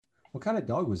What kind of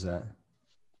dog was that?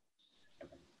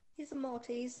 He's a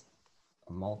Maltese.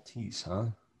 A Maltese, huh?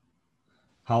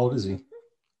 How old is he?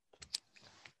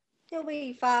 He'll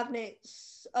be 5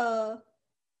 next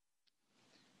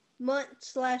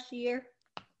month/year.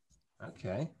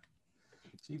 Okay.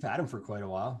 So you've had him for quite a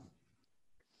while.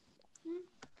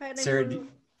 I've had him Sarah,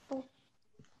 for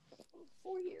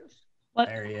 4 years. What?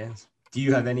 There he is. Do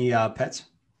you have any pets?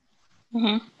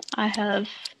 I have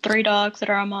 3 dogs that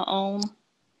are on my own,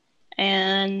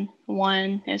 and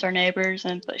one is our neighbor's,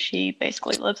 but she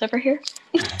basically lives over here.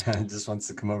 Just wants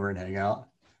to come over and hang out.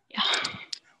 Yeah.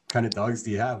 What kind of dogs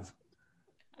do you have?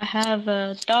 I have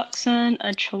a Dachshund,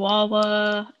 a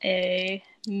Chihuahua, a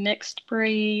mixed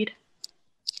breed,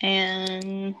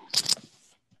 and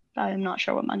I'm not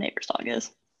sure what my neighbor's dog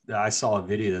is. I saw a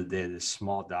video the other day, this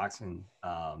small dachshund,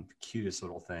 cutest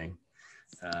little thing.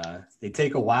 They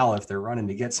take a while if they're running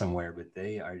to get somewhere, but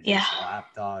they are just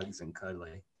lap dogs and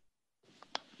cuddly.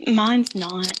 Mine's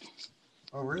not.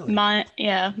 Oh, really?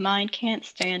 Mine can't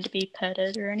stand to be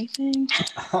petted or anything.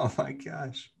 Oh my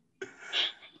gosh.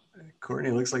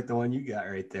 Courtney looks like the one you got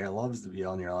right there. Loves to be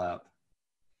on your lap.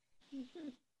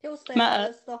 He'll stay with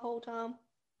us the whole time.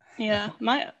 Yeah,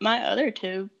 my other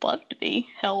 2 love to be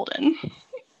held in.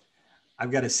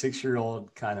 I've got a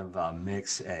 6-year-old kind of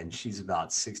mix, and she's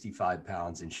about 65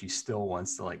 pounds, and she still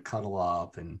wants to like cuddle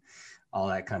up and all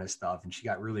that kind of stuff. And she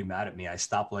got really mad at me. I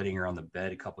stopped letting her on the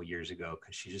bed a couple years ago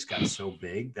because she just got so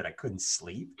big that I couldn't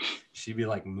sleep. She'd be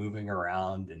like moving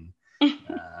around, and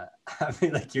I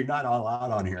mean, like, you're not all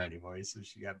out on here anymore. So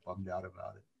she got bummed out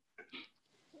about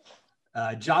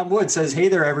it. John Wood says, "Hey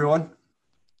there, everyone."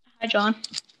 Hi, John.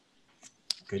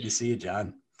 Good to see you,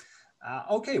 John.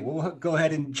 Okay, we'll go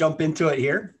ahead and jump into it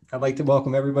here. I'd like to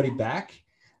welcome everybody back.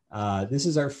 This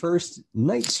is our first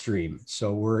night stream,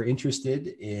 so we're interested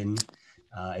in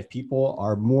if people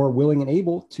are more willing and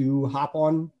able to hop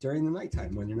on during the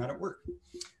nighttime when they're not at work.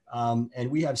 And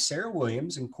we have Sarah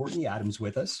Williams and Courtney Adams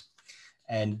with us,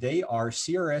 and they are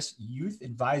CRS Youth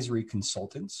Advisory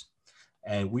Consultants.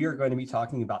 And we are going to be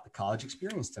talking about the college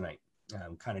experience tonight,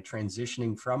 kind of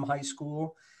transitioning from high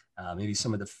school. Maybe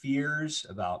some of the fears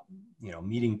about,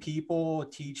 meeting people,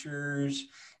 teachers,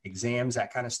 exams,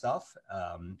 that kind of stuff,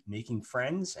 making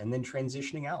friends, and then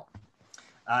transitioning out.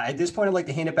 At this point, I'd like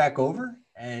to hand it back over.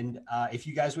 And if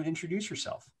you guys would introduce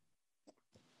yourself.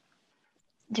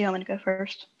 Do you want me to go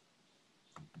first?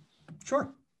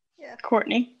 Sure. Yeah.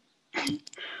 Courtney.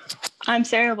 I'm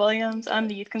Sarah Williams. I'm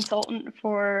the youth consultant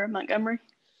for Montgomery.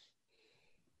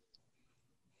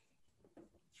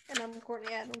 And I'm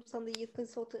Courtney Adams. I'm the youth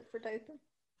consultant for Dothan.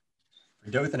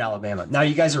 For Dothan, Alabama. Now,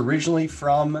 you guys are originally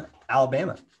from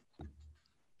Alabama?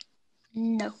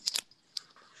 No.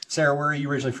 Sarah, where are you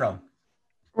originally from?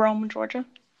 Rome, Georgia.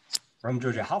 Rome,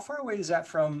 Georgia. How far away is that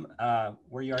from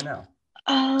where you are now?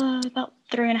 About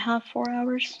 3.5, 4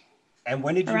 hours. And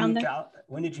when did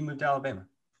you move to Alabama?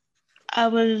 I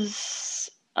was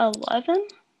 11.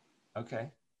 Okay.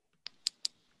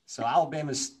 So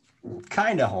Alabama's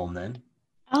kind of home then.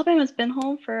 Alabama's been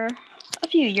home for a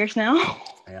few years now.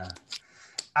 Yeah.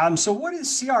 So what is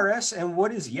CRS and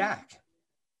what is YAC?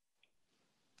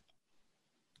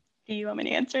 Do you want me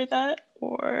to answer that,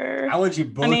 or? I want you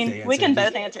both to answer. We can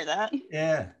both answer that.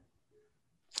 Yeah.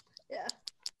 Yeah.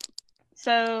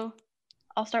 So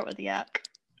I'll start with YAC.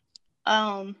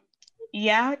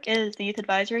 YAC is the Youth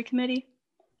Advisory Committee.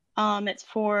 It's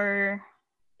for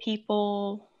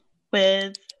people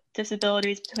with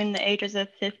disabilities between the ages of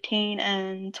 15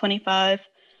 and 25.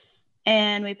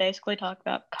 And we basically talk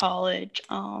about college,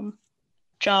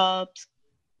 jobs,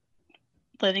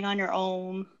 living on your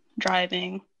own,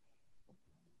 driving.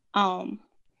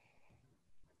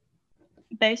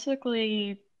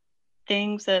 Basically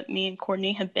things that me and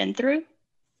Courtney have been through.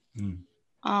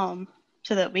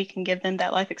 So that we can give them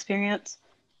that life experience.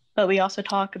 But we also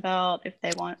talk about if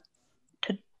they want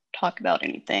to talk about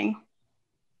anything.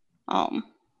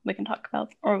 We can talk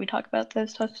about, or we talk about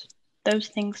those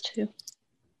things too.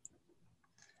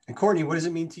 And Courtney, what does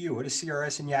it mean to you? What does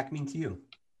CRS and YAC mean to you?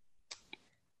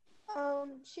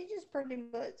 She just pretty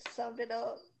much summed it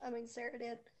up. I mean, Sarah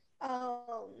did.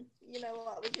 We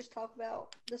just talk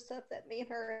about the stuff that me and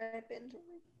her have been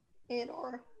through in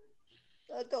our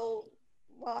adult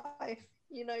life,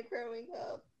 growing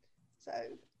up. So,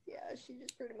 yeah, she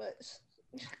just pretty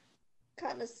much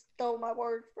kind of stole my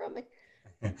words from me.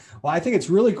 Well, I think it's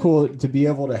really cool to be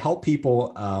able to help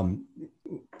people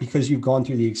because you've gone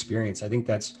through the experience. I think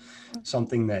that's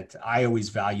something that I always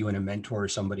value in a mentor or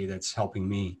somebody that's helping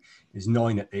me, is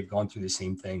knowing that they've gone through the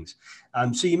same things.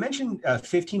 So you mentioned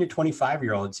 15 to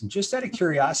 25-year-olds, and just out of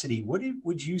curiosity, what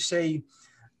would you say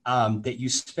that you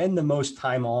spend the most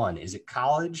time on? Is it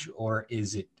college or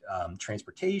is it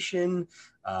transportation?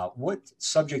 What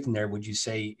subject in there would you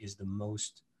say is the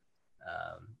most,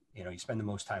 you spend the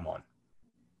most time on?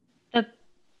 The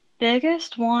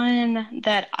biggest one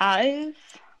that I've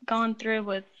gone through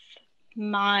with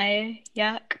my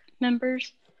YAC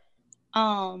members,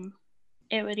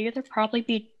 it would either probably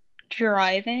be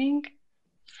driving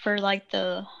for like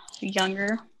the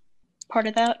younger part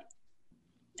of that,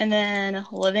 and then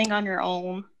living on your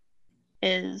own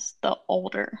is the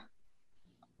other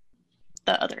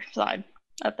side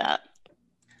of that.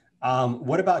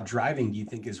 What about driving do you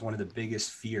think is one of the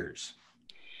biggest fears?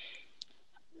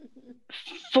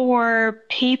 For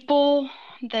people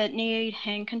that need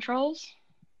hand controls,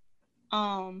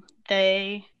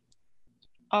 they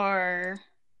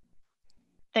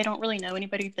don't really know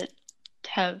anybody that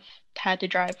have had to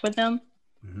drive with them.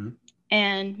 Mm-hmm.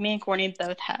 And me and Courtney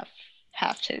both have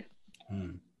to.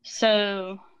 Mm.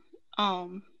 So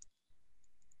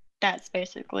that's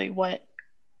basically what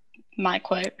my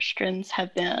questions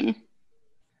have been.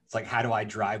 It's like, how do I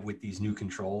drive with these new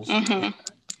controls? Mm-hmm.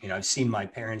 I've seen my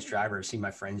parents drive or I've seen my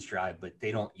friends drive, but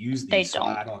they don't use these. They so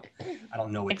don't. I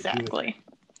don't know what to do with it.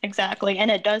 Exactly.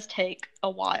 And it does take a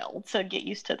while to get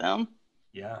used to them.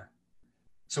 Yeah.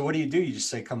 So what do? You just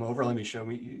say, come over, let me show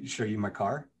you my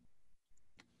car?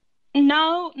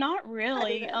 No, not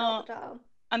really. I do that all the time.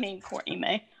 I mean, Courtney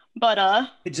may, but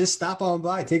just stop on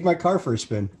by, take my car for a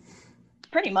spin.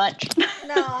 Pretty much. No,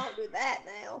 I'll do that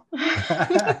now.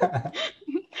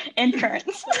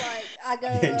 Insurance. So, like, I go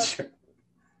up,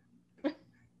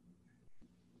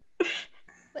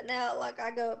 but now, like,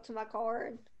 I go up to my car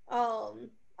and,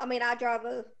 I drive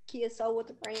a Kia Soul with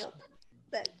a ramp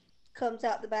that comes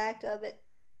out the back of it.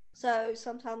 So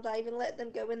sometimes I even let them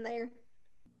go in there,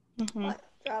 Mm-hmm. like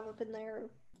drive up in there,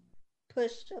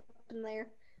 push up in there,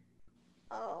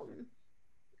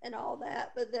 and all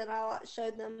that. But then I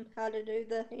show them how to do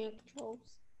the hand controls.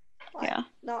 Like, Yeah.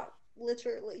 Not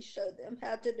literally show them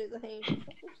how to do the hand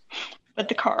controls. With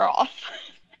the car off.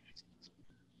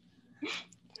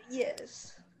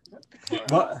 Yes.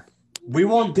 Well, we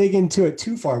won't dig into it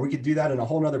too far. We could do that in a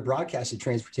whole nother broadcast of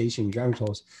transportation and driving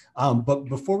tools. But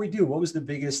before we do, what was the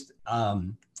biggest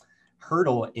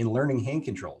hurdle in learning hand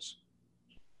controls?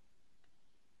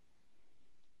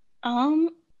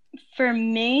 For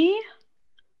me,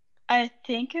 I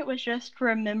think it was just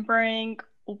remembering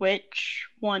which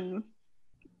one,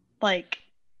 like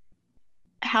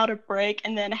how to brake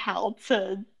and then how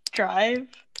to drive,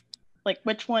 like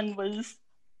which one was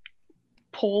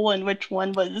pull and which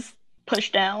one was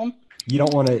push down. You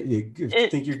don't want to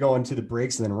think you're going to the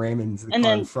brakes and then ram into the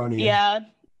car in front of you. Yeah,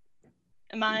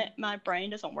 my brain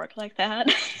doesn't work like that.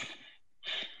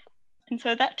 And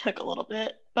so that took a little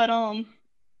bit, but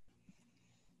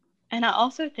and I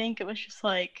also think it was just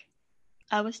like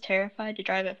I was terrified to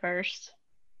drive at first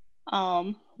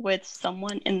with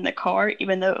someone in the car,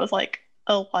 even though it was like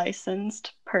a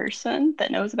licensed person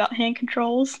that knows about hand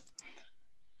controls.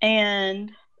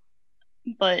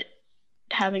 But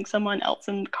having someone else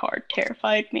in the car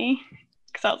terrified me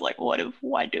because I was like, what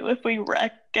do if we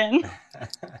wrecked? And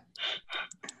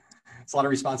it's a lot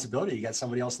of responsibility. You got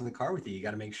somebody else in the car with you. You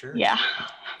got to make sure. Yeah.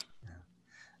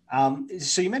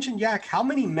 So you mentioned YAC. How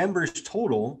many members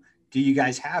total do you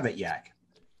guys have at YAC?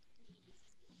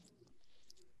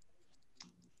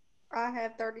 I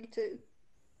have 32.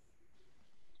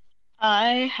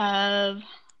 I have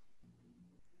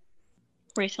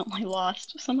recently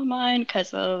lost some of mine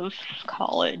because of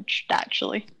college,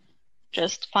 actually.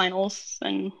 Just finals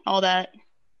and all that.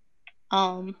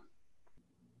 So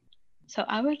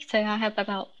I would say I have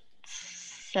about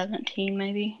 17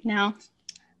 maybe now.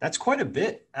 That's quite a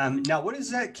bit. Now, what does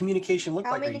that communication look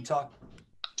like? Are you talking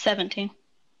 17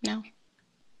 now?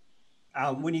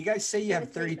 When you guys say you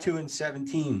have 32 and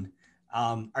 17,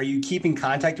 are you keeping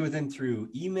contact with them through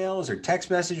emails or text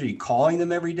message? Are you calling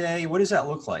them every day? What does that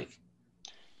look like?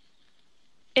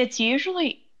 It's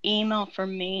usually email for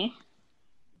me.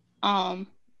 I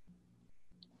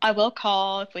will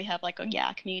call if we have like a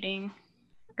YAC meeting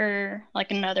or like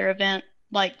another event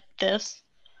like this.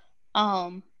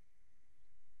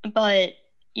 But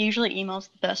usually email's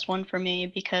the best one for me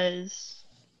because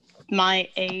my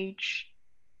age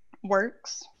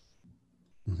works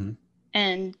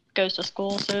and goes to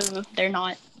school, so they're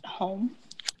not home.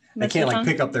 They can't like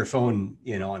pick up their phone,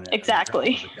 on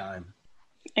exactly. On a dime.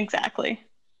 Exactly.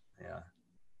 Yeah.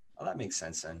 Well, that makes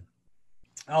sense then.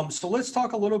 So let's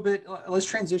talk a little bit. Let's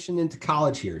transition into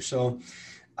college here. So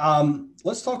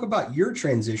let's talk about your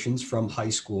transitions from high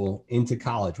school into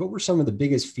college. What were some of the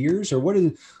biggest fears, or what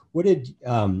did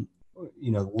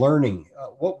learning,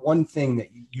 what one thing that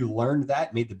you learned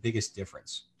that made the biggest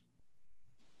difference?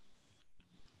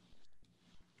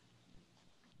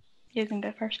 You can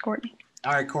go first, Courtney.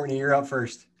 All right, Courtney, you're up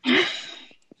first.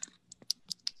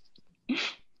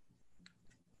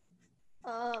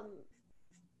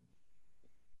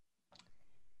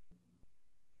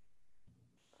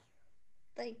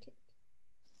 Thinking.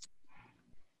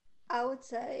 I would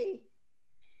say,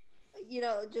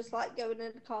 just like going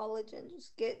into college and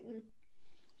just getting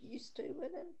used to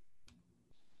it and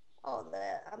all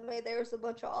that. I mean, there's a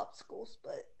bunch of obstacles,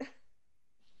 but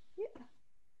yeah.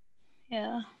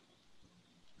 Yeah.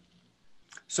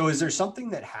 So is there something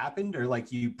that happened or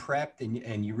like you prepped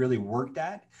and you really worked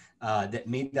at that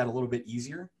made that a little bit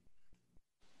easier?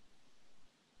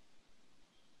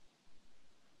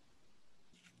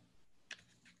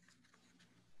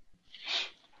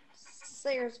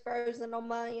 Sarah's frozen on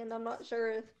my end. I'm not sure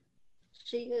if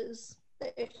she is.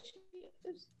 There she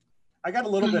is. I got a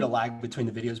little bit of lag between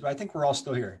the videos, but I think we're all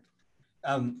still here.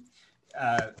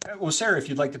 Well, Sarah, if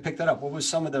you'd like to pick that up, what was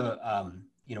some of the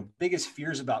biggest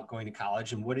fears about going to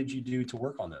college, and what did you do to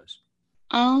work on those?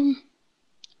 I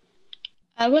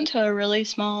went to a really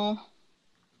small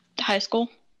high school.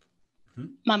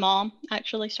 Mm-hmm. My mom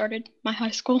actually started my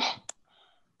high school.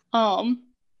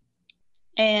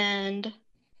 And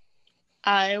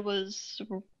I was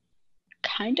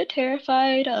kind of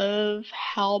terrified of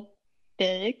how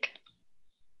big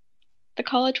the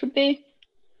college would be.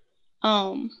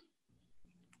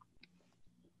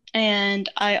 And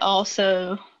I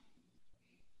also,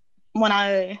 when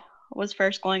I was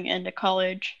first going into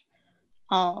college,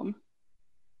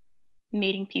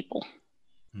 meeting people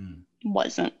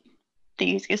wasn't the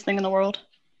easiest thing in the world.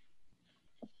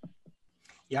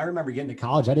 Yeah, I remember getting to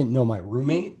college. I didn't know my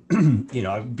roommate,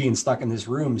 being stuck in this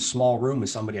small room with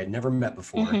somebody I'd never met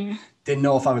before. Mm-hmm. Didn't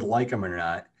know if I would like them or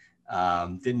not.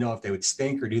 Didn't know if they would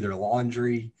stink or do their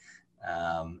laundry.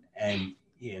 And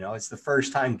it's the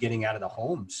first time getting out of the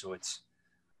home. So there's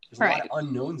a lot of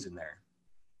unknowns in there.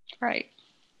 Right.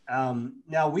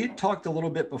 Now we had talked a little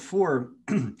bit before.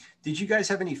 Did you guys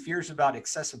have any fears about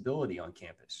accessibility on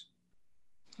campus?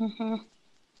 Mm-hmm.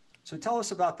 So tell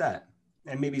us about that.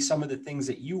 And maybe some of the things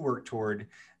that you work toward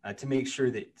to make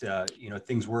sure that,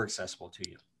 things were accessible to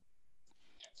you.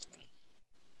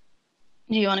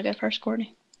 Do you want to go first,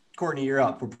 Courtney? Courtney, you're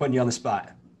up. We're putting you on the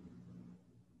spot.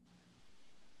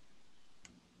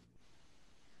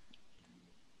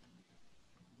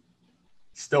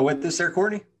 Still with us there,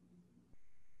 Courtney?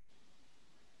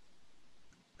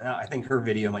 I think her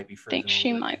video might be frozen. I think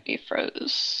she might be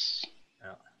froze.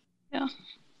 Yeah.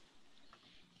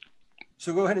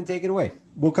 So go ahead and take it away.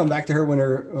 We'll come back to her when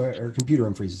her computer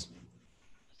unfreezes.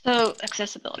 So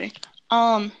accessibility.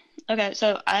 Okay,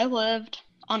 so I lived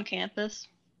on campus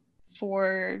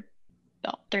for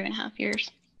about 3.5 years.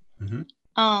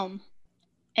 Mm-hmm.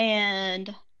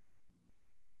 And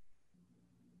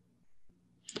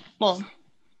well,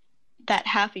 that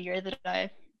half a year that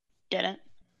I didn't,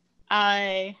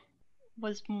 I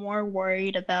was more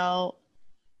worried about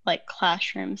like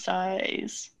classroom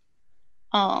size.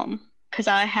 Because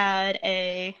I had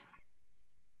a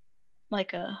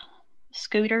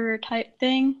scooter type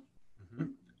thing,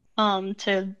 mm-hmm.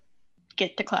 To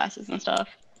get to classes and stuff.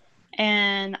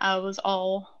 And I was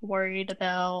all worried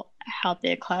about how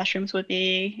big classrooms would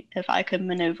be if I could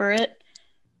maneuver it,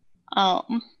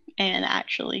 and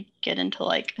actually get into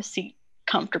like a seat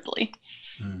comfortably.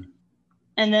 Mm.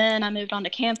 And then I moved on to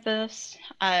campus.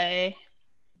 I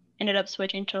ended up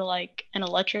switching to like an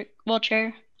electric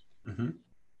wheelchair. Mm-hmm.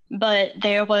 But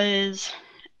there was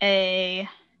I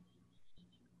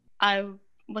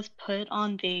was put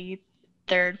on the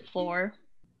 3rd floor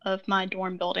of my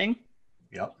dorm building.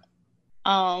 Yep.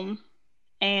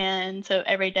 And so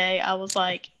every day I was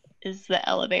like, is the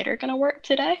elevator going to work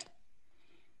today?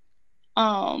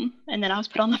 And then I was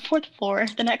put on the 4th floor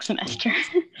the next semester.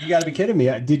 You got to be kidding me.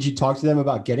 Did you talk to them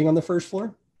about getting on the 1st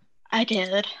floor? I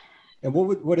did. And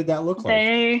what did that look like?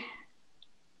 They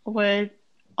would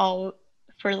all,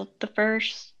 for the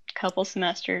first couple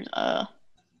semesters,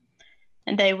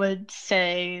 and they would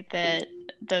say that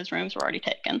those rooms were already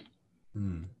taken.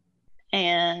 Hmm.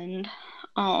 And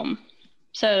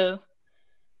so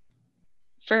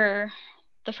for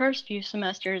the first few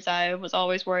semesters, I was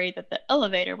always worried that the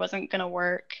elevator wasn't going to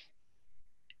work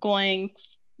going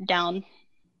downstairs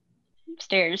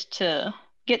to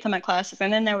get to my classes.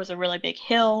 And then there was a really big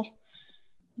hill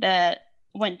that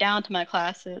went down to my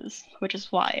classes, which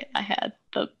is why I had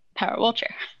the power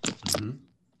wheelchair.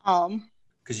 Mm-hmm.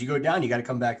 Because you go down, you got to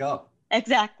come back up.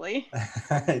 Exactly.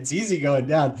 It's easy going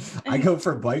down. I go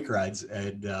for bike rides,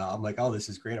 and I'm like, oh, this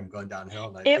is great. I'm going downhill,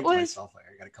 and I think to myself, like,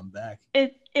 I got to come back.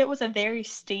 It was a very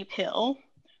steep hill,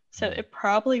 so it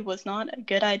probably was not a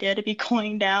good idea to be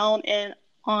going down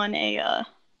on a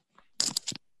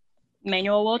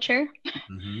manual wheelchair.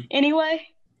 Anyway.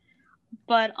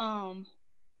 But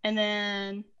and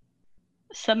then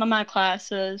some of my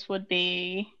classes would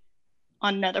be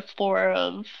on another floor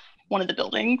of one of the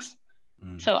buildings.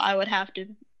 So I would have to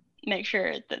make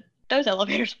sure that those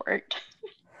elevators worked.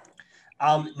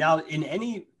 Now, in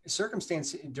any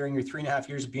circumstance during your 3.5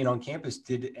 years of being on campus,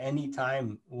 did any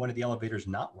time one of the elevators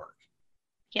not work?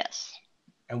 Yes.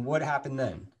 And what happened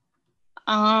then?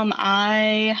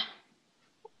 I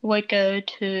would go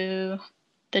to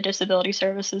the disability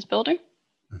services building,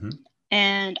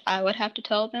 and I would have to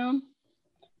tell them,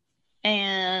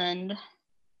 and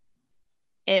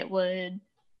it would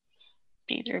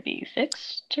either be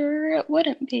fixed or it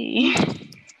wouldn't be.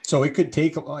 So it could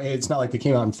take, it's not like they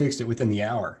came out and fixed it within the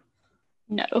hour.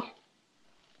 No.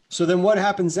 So then what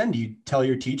happens then? Do you tell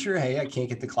your teacher, hey, I can't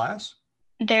get to class?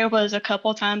 There was a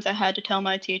couple times I had to tell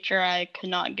my teacher I could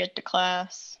not get to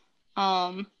class.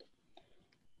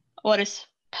 What is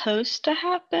supposed to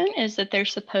happen is that they're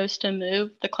supposed to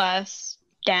move the class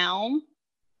down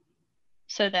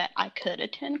so that I could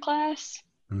attend class.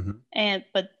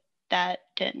 But that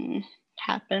didn't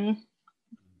happen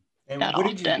that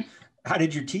often. How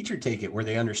did your teacher take it? Were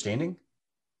they understanding?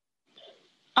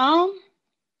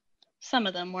 Some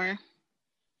of them were.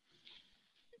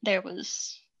 There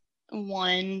was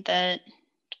one that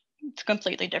it's a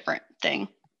completely different thing,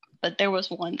 but there was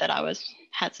one that I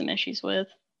had some issues with.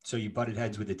 So you butted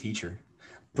heads with the teacher.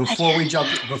 Before we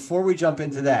jump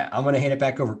into that, I'm going to hand it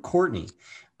back over to Courtney.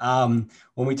 When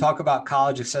we talk about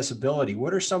college accessibility,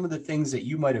 what are some of the things that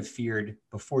you might have feared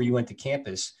before you went to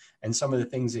campus and some of the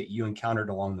things that you encountered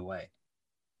along the way?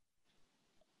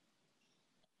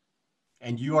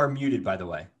 And you are muted, by the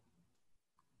way.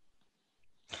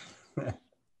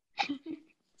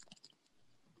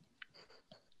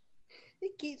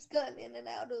 It keeps cutting in and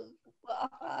out of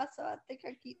Wi-Fi, so I think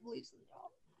I keep losing y'all.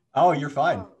 Oh, you're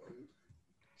fine.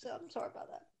 So I'm sorry about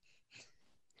that.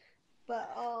 But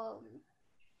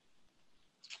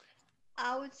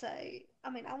I would say,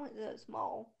 I went to a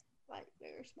small,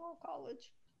 very small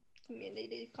college,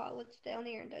 community college down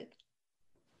here in Dothan.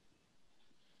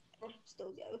 I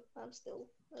still go. I'm still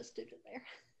a student there.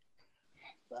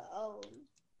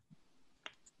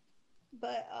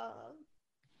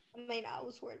 I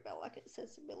was worried about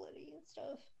accessibility and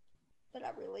stuff, but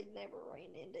I really never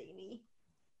ran into anything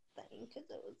because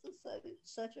it was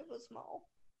such of a small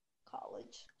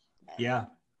college. Yeah.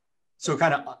 So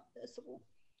kind of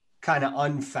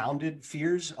unfounded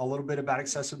fears a little bit about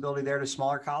accessibility there to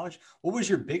smaller college. What was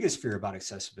your biggest fear about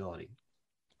accessibility?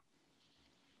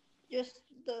 Just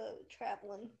the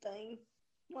traveling thing,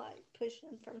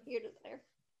 pushing from here to there.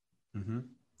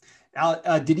 Now,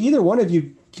 did either one of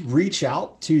you reach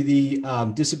out to the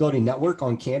Disability Network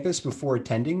on campus before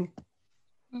attending?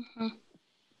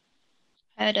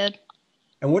 I did.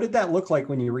 And what did that look like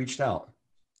when you reached out?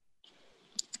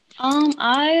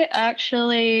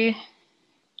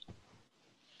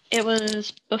 It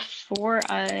was before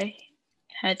I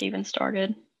had even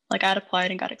started. I'd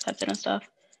applied and got accepted and stuff.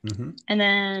 And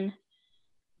then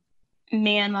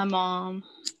me and my mom,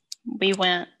 we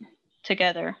went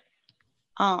together.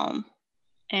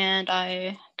 And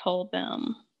I told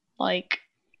them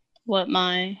what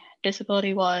my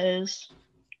disability was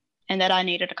and that I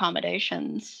needed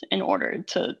accommodations in order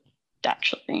to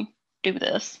actually do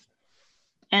this.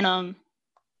 And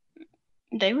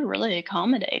they were really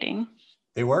accommodating.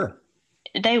 They were.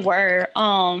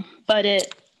 But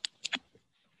it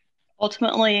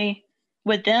ultimately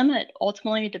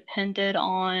depended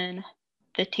on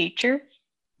the teacher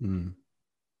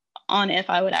on if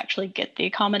I would actually get the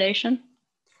accommodation.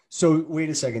 So wait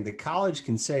a second. The college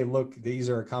can say, look, these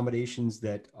are accommodations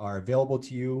that are available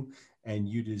to you and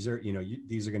you deserve,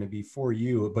 these are going to be for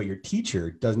you, but your teacher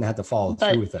doesn't have to follow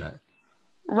through with that.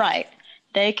 Right.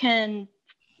 They can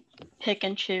pick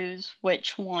and choose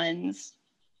which ones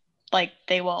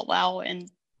they will allow in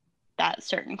that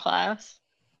certain class.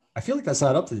 I feel like that's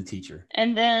not up to the teacher.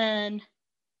 And then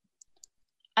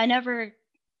I never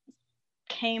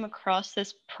came across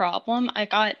this problem. I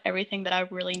got everything that I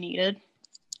really needed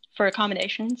for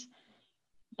accommodations,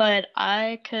 but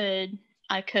I could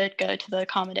go to the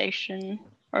accommodation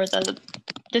or the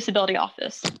disability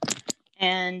office,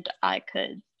 and I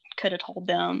could have told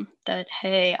them that,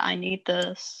 hey, I need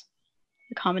this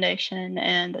accommodation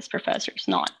and this professor's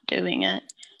not doing it,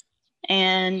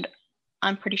 and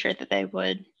I'm pretty sure that they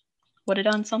would would have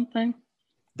done something.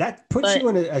 That puts But you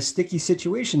in a sticky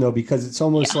situation though, because it's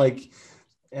almost like,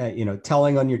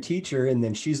 telling on your teacher and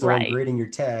then she's the one right, grading your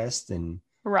test. And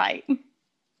right.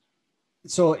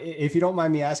 so if you don't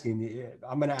mind me asking,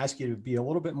 I'm going to ask you to be a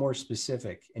little bit more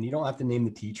specific, and you don't have to name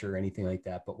the teacher or anything like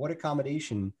that, but what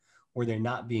accommodation were they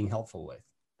not being helpful with?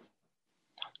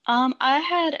 I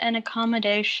had an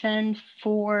accommodation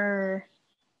for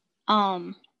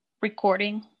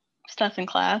recording stuff in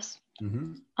class.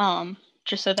 Mm-hmm.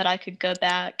 Just so that I could go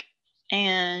back,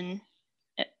 and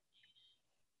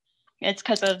it's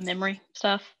because of memory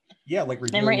stuff. Yeah, like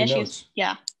reviewing memory the issues. notes.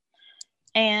 Yeah.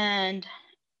 And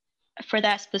for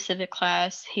that specific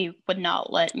class, he would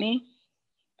not let me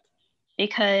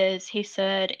because he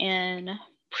said in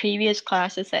previous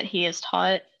classes that he has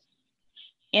taught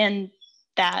in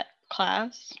that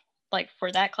class, like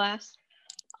for that class,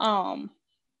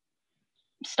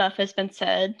 stuff has been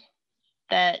said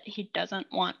that he doesn't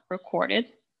want recorded,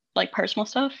 like personal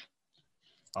stuff.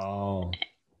 Oh.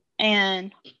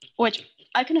 And which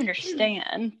I can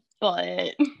understand,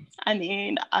 but I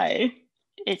mean,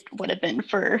 it would have been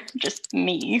for just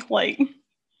me, like.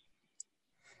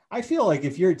 I feel like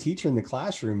if you're a teacher in the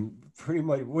classroom, pretty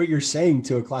much what you're saying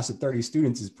to a class of 30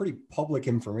 students is pretty public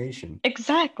information.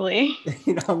 Exactly.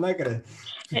 I'm not gonna.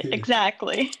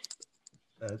 Exactly.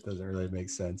 That doesn't really make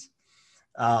sense.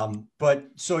 But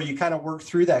so you kind of worked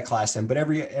through that class then, but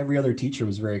every other teacher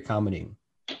was very accommodating.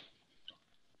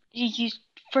 You,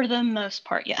 for the most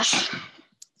part, yes.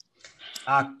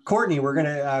 Courtney, we're going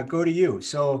to go to you.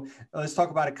 So let's talk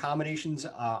about accommodations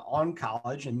on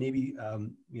college and maybe,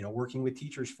 working with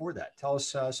teachers for that. Tell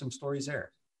us some stories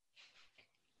there.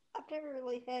 I've never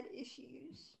really had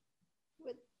issues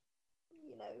with,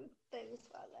 things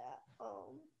like that.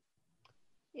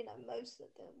 Most of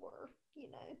them were,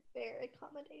 very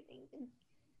accommodating and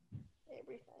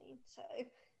everything. So,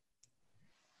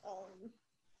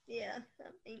 yeah, I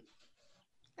mean,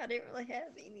 I didn't really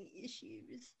have any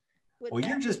issues with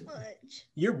that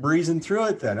you're breezing through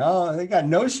it then. Oh, they got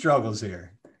no struggles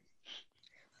here.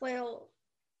 Well,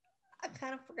 I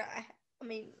kind of forgot. I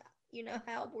mean,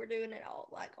 how we're doing it all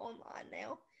like online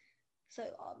now. So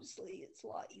obviously it's a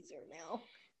lot easier now,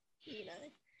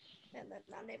 and then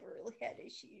I never really had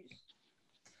issues.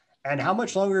 And how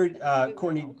much longer,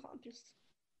 Courtney,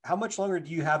 how much longer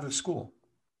do you have of school?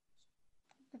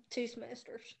 2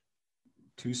 semesters.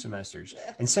 2 semesters.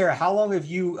 Yeah. And Sarah, how long have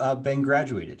you been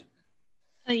graduated?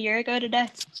 A year ago today.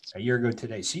 A year ago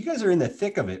today. So you guys are in the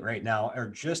thick of it right now, or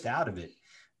just out of it.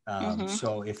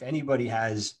 So if anybody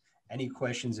has any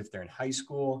questions, if they're in high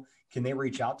school, can they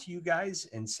reach out to you guys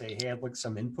and say, hey, I'd like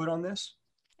some input on this?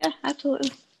 Yeah,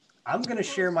 absolutely. I'm going to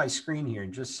share my screen here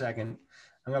in just a second.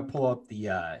 I'm going to pull up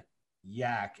the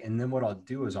Yak, and then what I'll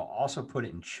do is I'll also put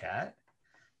it in chat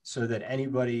so that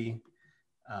anybody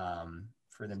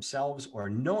for themselves or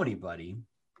know anybody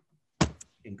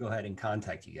can go ahead and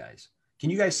contact you guys. Can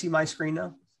you guys see my screen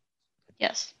now?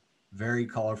 Yes. Very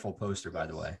colorful poster, by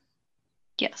the way.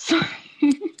 Yes.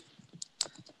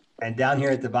 And down here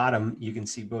at the bottom, you can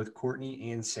see both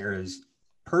Courtney and Sarah's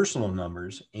personal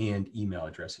numbers and email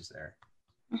addresses there.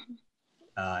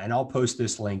 And I'll post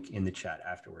this link in the chat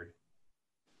afterward.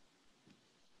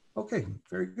 Okay,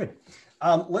 very good.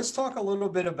 Let's talk a little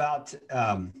bit about,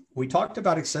 we talked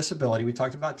about accessibility. We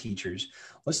talked about teachers.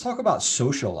 Let's talk about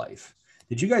social life.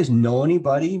 Did you guys know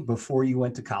anybody before you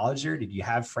went to college there? Did you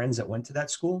have friends that went to that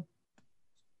school?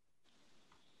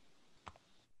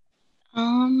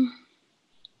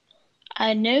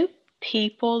 I knew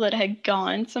people that had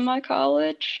gone to my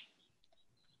college,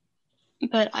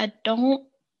 but I don't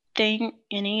think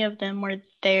any of them were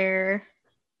there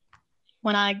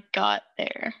when I got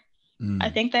there. I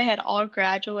think they had all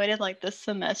graduated like this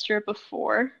semester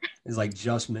before. It's like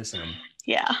just missing them.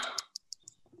 Yeah.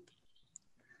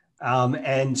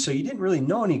 And so you didn't really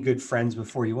know any good friends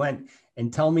before you went.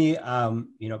 And tell me,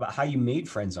 about how you made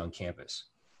friends on campus.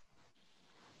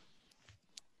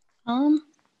 I'm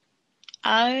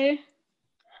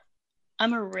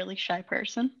a really shy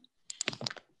person.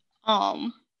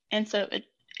 And so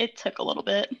it took a little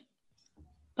bit.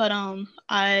 But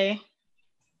I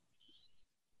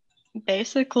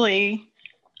basically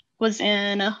was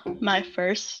in my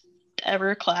first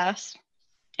ever class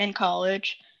in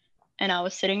college, and I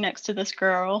was sitting next to this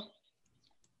girl,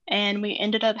 and we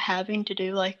ended up having to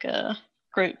do like a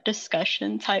group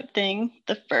discussion type thing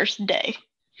the first day.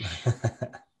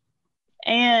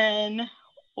 And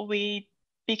we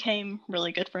became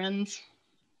really good friends,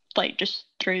 like just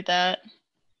through that.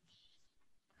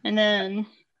 And then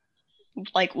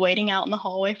like waiting out in the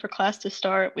hallway for class to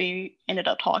start, we ended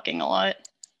up talking a lot.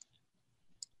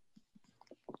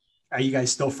 Are you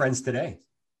guys still friends today?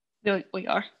 We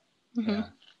are. Yeah.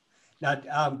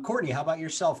 Now, Courtney, how about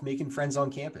yourself making friends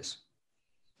on campus?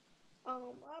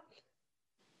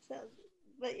 So,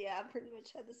 but yeah, I pretty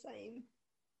much had the same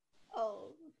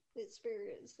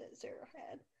experience that Sarah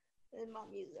had in my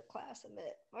music class. I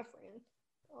met my friend.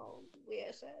 We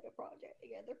actually had a project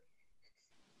together.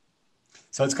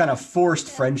 So it's kind of forced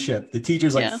friendship. The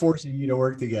teacher's like Yeah. forcing you to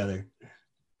work together.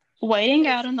 Waiting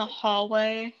out in the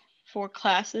hallway for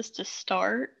classes to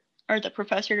start or the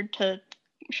professor to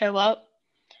show up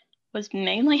was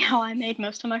mainly how I made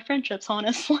most of my friendships,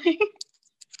 honestly.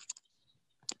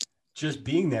 Just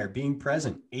being there, being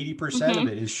present. 80% of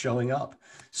it is showing up.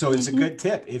 So it's a good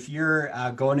tip. If you're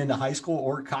going into high school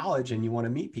or college and you want to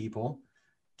meet people,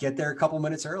 get there a couple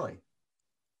minutes early.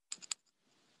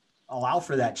 Allow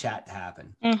for that chat to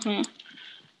happen.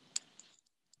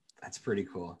 That's pretty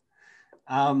cool.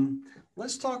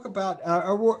 Let's talk about,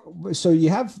 so you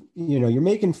have, you're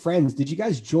making friends. Did you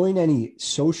guys join any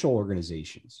social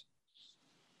organizations?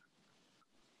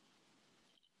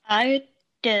 I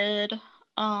did.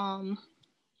 I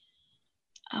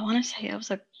want to say it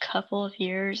was a couple of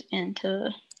years into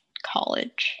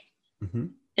college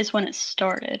is when it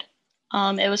started.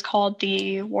 It was called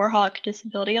the Warhawk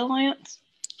Disability Alliance.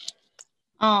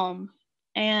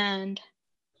 And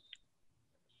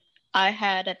I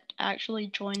had actually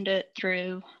joined it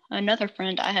through another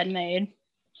friend I had made.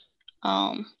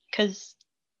 Because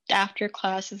after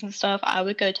classes and stuff, I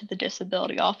would go to the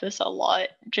disability office a lot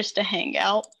just to hang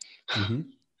out.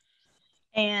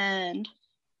 And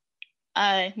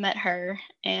I met her,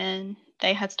 and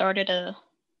they had started a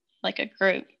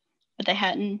group, but they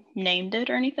hadn't named it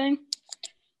or anything.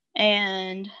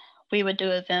 And we would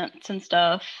do events and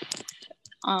stuff.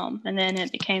 And then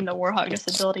it became the Warhawk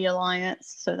Disability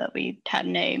Alliance, so that we had a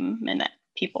name and that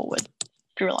people would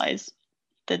realize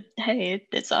that, hey,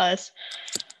 it's us.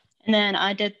 And then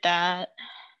I did that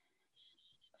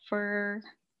for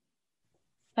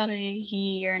about a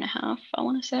year and a half, I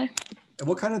want to say. And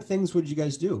what kind of things would you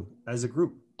guys do as a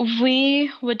group?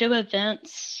 We would do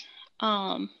events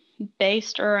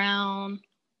based around,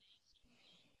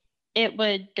 it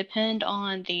would depend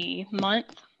on the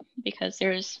month because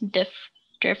there's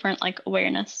different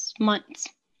awareness months.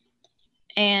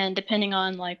 And depending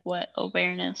on what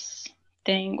awareness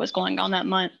thing was going on that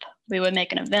month, we would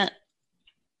make an event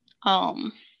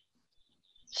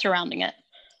surrounding it.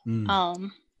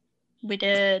 We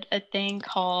did a thing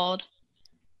called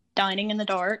Dining in the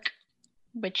Dark,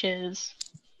 which is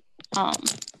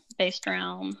based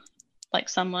around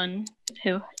someone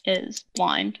who is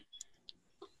blind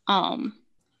and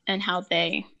how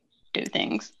they do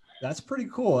things. That's pretty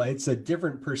cool. It's a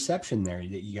different perception there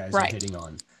that you guys are hitting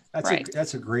on.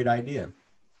 That's a great idea.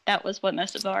 That was what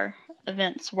most of our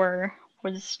events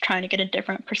was trying to get a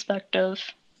different perspective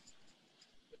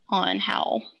on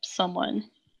how someone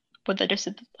with a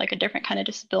different kind of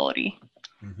disability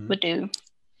would do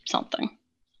something.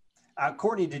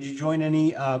 Courtney, did you join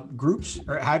any groups,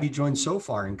 or have you joined so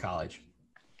far in college?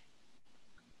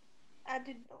 I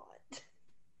did not.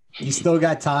 You still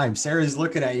got time. Sarah's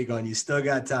looking at you going, you still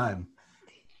got time.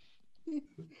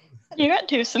 You got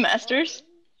 2 semesters.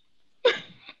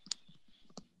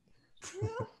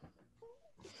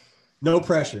 No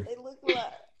pressure.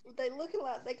 They looking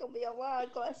like they're gonna be online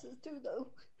classes too, though.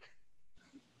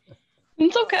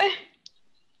 It's okay.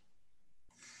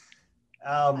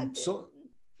 So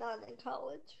not in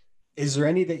college. Is there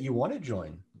any that you want to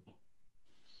join?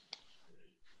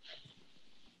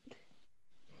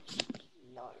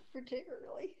 Not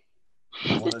particularly.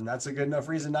 Well, then that's a good enough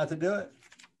reason not to do it.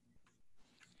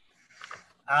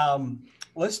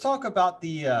 Let's talk about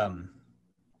the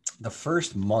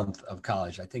first month of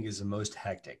college. I think is the most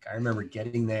hectic. I remember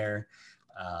getting there.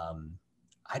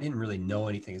 I didn't really know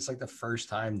anything. It's like the first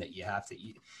time that you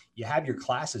have your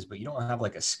classes, but you don't have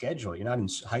a schedule. You're not in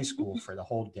high school for the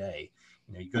whole day.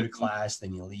 You go to class,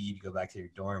 then you leave, you go back to your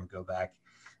dorm, go back.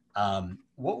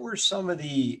 What were some of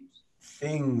the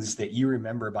things that you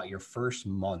remember about your first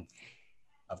month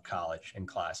of college and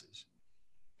classes?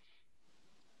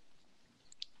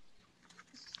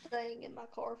 Staying in my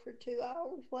car for 2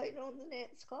 hours waiting on the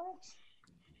next class.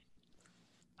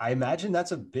 I imagine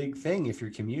that's a big thing if you're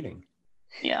commuting.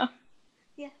 Yeah.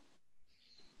 Yeah,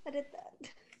 I did that.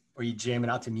 Were you jamming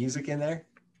out to music in there?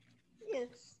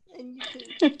 Yes, and you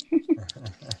too.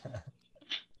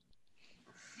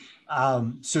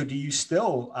 So do you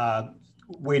still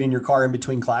wait in your car in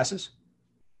between classes?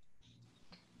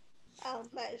 I'm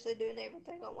actually doing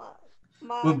everything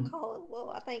online. College,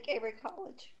 I think every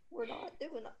college, we're not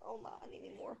doing it online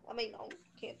anymore. On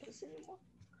campus anymore.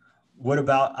 What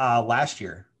about last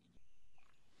year?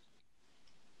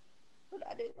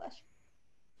 I did last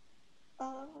year.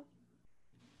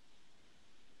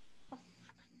 I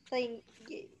think,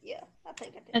 yeah, I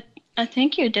think I did. I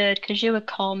think you did, because you would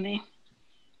call me.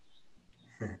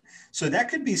 So that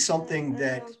could be something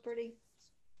That sounds pretty.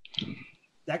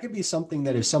 that could be something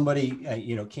that if somebody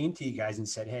came to you guys and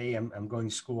said, hey, I'm going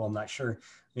to school, I'm not sure,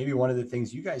 maybe one of the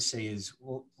things you guys say is,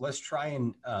 well, let's try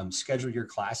and schedule your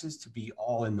classes to be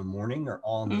all in the morning or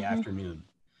all in the afternoon.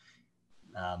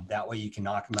 That way you can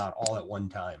knock them out all at one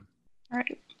time. All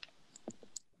right.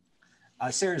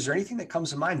 Sarah, is there anything that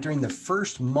comes to mind during the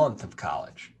first month of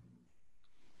college?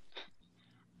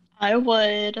 I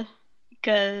would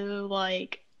go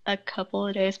like a couple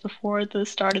of days before the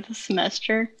start of the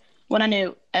semester when I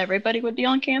knew everybody would be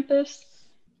on campus,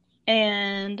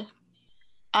 and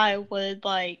I would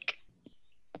like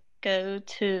go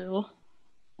to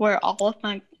where all of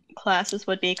my classes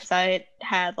would be, because I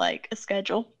had like a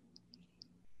schedule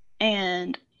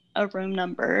and a room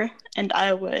number, and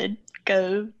I would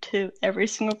go to every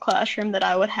single classroom that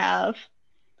I would have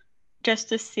just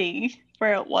to see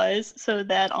where it was, so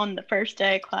that on the first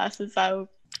day of classes I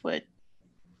would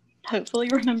hopefully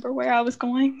remember where I was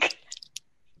going.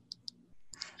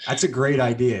 That's a great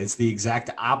idea. It's the exact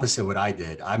opposite of what I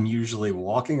did. I'm usually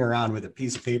walking around with a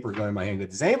piece of paper going in my hand.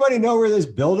 Does anybody know where this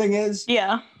building is?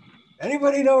 Yeah.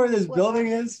 Anybody know where this building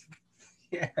is?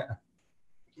 Yeah.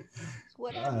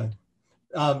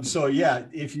 So yeah,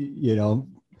 if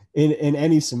in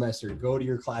any semester, go to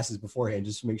your classes beforehand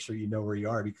just to make sure you know where you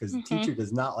are, because the teacher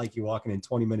does not like you walking in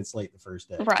 20 minutes late the first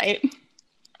day.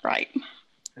 Right.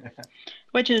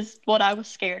 Which is what I was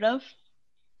scared of.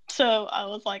 So I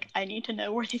was like, I need to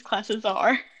know where these classes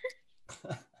are.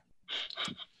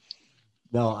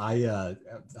 No, I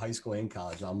high school and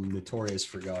college, I'm notorious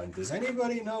for going, does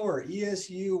anybody know where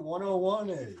ESU 101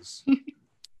 is?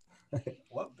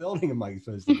 What building am I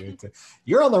supposed to go to?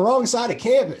 You're on the wrong side of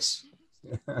campus.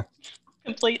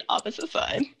 Complete opposite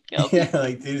side. Yep. Yeah,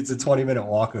 like, dude, it's a 20-minute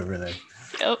walk over there.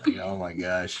 Yep. Like, oh my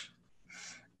gosh.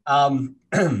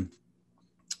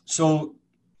 So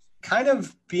kind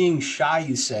of being shy,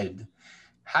 you said,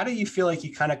 how do you feel like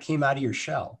you kind of came out of your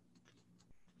shell?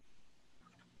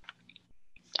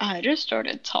 I just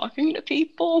started talking to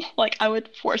people. Like, I would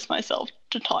force myself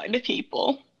to talk to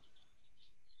people.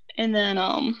 And then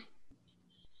I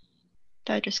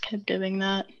just kept doing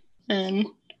that. And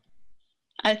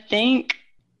I think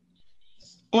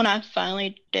when I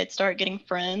finally did start getting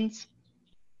friends,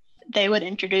 they would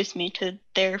introduce me to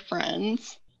their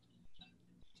friends,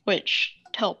 which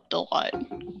helped a lot,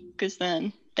 because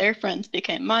then their friends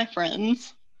became my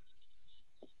friends.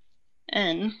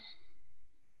 And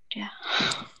yeah.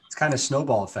 It's kind of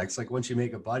snowball effects. Like once you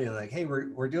make a buddy, like, hey,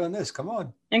 we're doing this. Come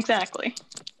on. Exactly.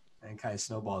 And kind of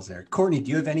snowballs there. Courtney, do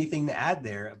you have anything to add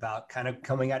there about kind of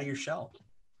coming out of your shell?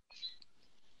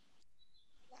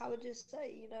 I would just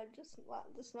say, just like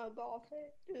the snowball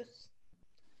effect, just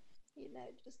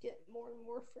get more and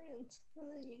more friends, and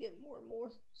then you get more and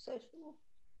more social.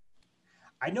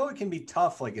 I know it can be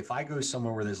tough. Like if I go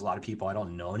somewhere where there's a lot of people, I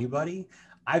don't know anybody.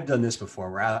 I've done this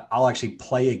before where I'll actually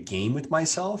play a game with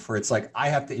myself where it's like I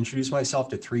have to introduce myself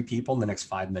to 3 people in the next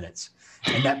 5 minutes.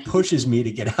 And that pushes me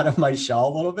to get out of my shell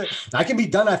a little bit. And I can be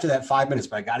done after that 5 minutes,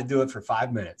 but I got to do it for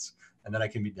 5 minutes and then I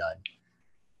can be done.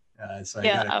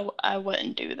 I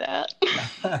wouldn't do that.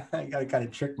 I got to kind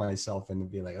of trick myself into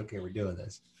being like, okay, we're doing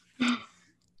this.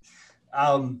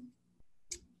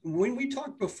 When we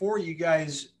talked before, you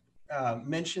guys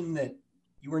mentioned that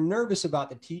you were nervous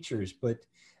about the teachers, but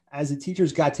as the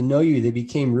teachers got to know you, they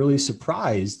became really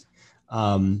surprised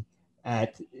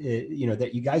that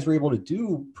you guys were able to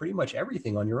do pretty much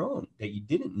everything on your own, that you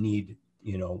didn't need,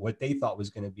 what they thought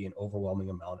was going to be an overwhelming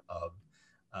amount of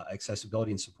accessibility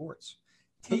and supports.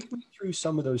 Take me through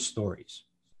some of those stories,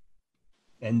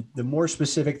 and the more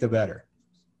specific, the better.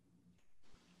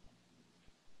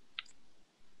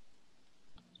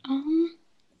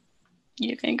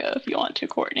 You can go if you want to,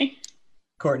 Courtney.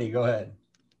 Courtney, go ahead.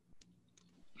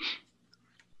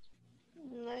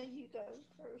 No, you go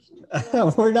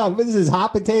first. We're not. This is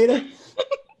hot potato.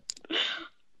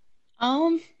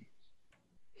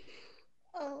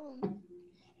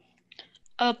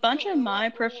 A bunch of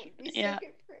my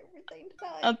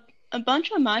a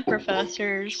bunch of my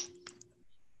professors,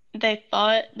 they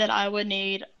thought that I would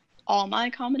need all my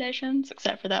accommodations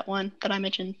except for that one that I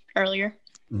mentioned earlier.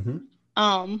 Mm-hmm.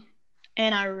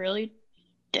 And I really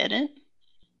didn't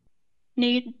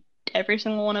need every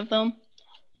single one of them.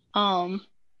 And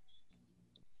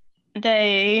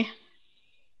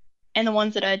the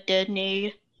ones that I did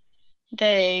need,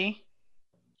 they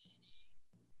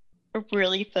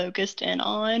really focused in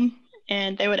on,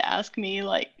 and they would ask me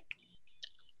like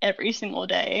every single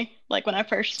day, like when I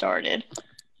first started.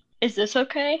 Is this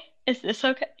okay? Is this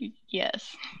okay?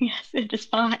 Yes. Yes, it is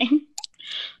fine.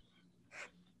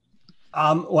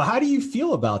 Well, how do you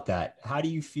feel about that? How do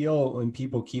you feel when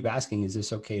people keep asking, is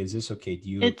this okay? Is this okay? Do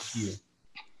you? It's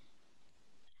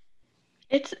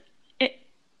it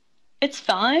it's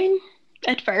fine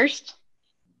at first,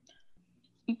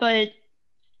 but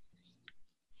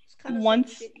It's kind of something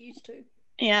once, to get used to.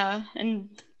 yeah,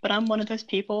 but I'm one of those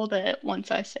people that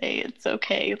once I say it's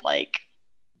okay, like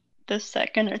the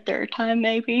second or third time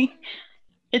maybe,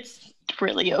 it's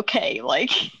really okay.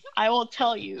 Like I will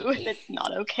tell you if it's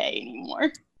not okay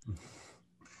anymore.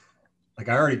 Like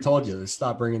I already told you to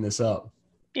stop bringing this up.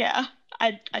 Yeah,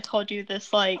 I told you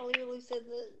this like I literally said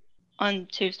that on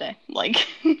Tuesday. Like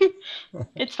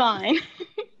it's fine.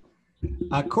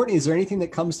 Courtney, is there anything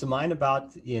that comes to mind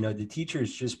about, the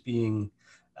teachers just being,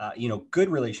 good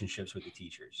relationships with the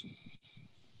teachers?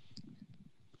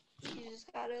 you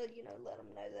just gotta, let them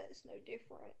know that it's no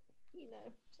different,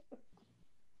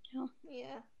 So,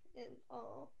 yeah, and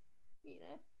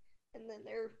and then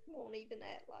they won't even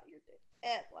act like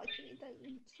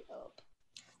anything's up.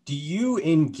 Do you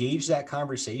engage that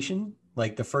conversation?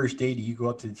 Like the first day, do you go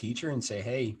up to the teacher and say,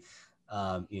 hey,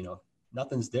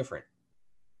 nothing's different?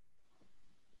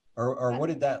 Or what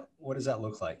does that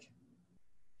look like?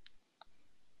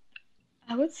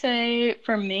 I would say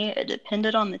for me, it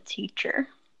depended on the teacher.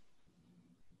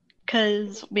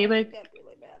 Because we would. Got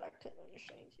really bad. I couldn't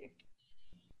understand you.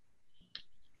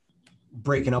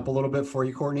 Breaking up a little bit for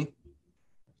you, Courtney?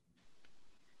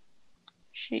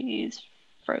 She's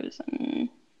frozen.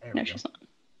 No, she's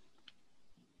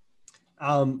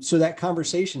not. So that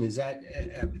conversation, is that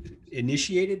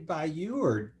initiated by you,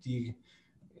 or do you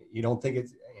don't think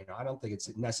it's, I don't think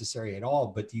it's necessary at all,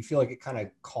 but do you feel like it kind of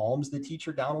calms the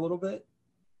teacher down a little bit?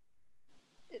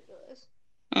 It does.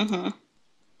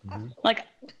 Mm-hmm. Like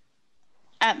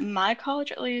at my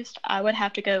college, at least, I would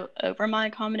have to go over my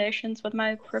accommodations with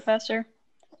my professor.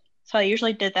 So I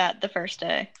usually did that the first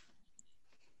day.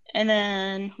 And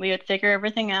then we would figure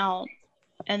everything out.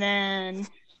 And then,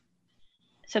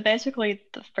 so basically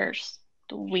the first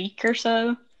week or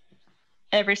so,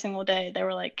 every single day, they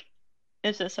were like,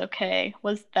 is this okay?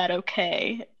 Was that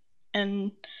okay?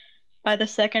 And by the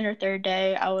second or third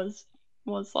day, I was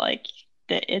like,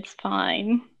 it's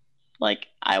fine. Like,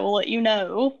 I will let you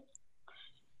know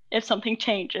if something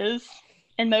changes.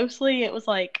 And mostly it was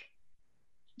like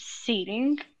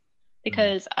seating,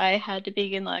 because I had to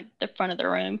be in like the front of the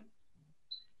room.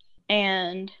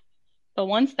 But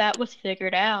once that was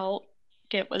figured out,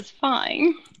 it was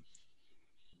fine.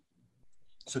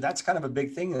 So that's kind of a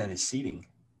big thing then, is seating.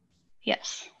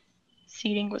 Yes.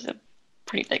 Seating was a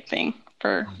pretty big thing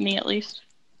for me, at least.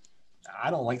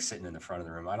 I don't like sitting in the front of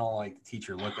the room. I don't like the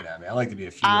teacher looking at me. I like to be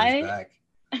a few rows back.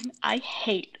 I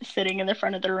hate sitting in the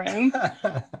front of the room,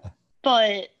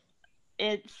 but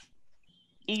it's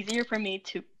easier for me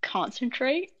to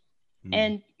concentrate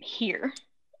and hear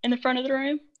in the front of the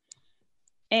room.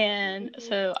 And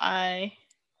so I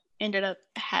ended up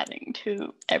having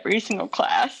to every single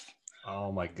class.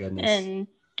 Oh my goodness. And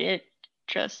it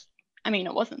just,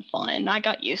 it wasn't fun. I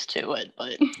got used to it,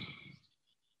 but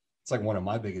it's like one of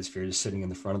my biggest fears, sitting in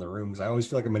the front of the room, because I always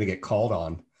feel like I'm going to get called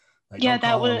on. Like, yeah,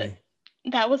 that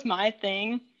was my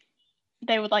thing.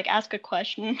 They would like ask a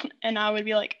question and I would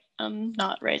be like, I'm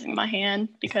not raising my hand,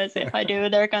 because if I do,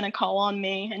 they're going to call on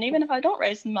me. And even if I don't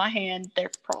raise my hand,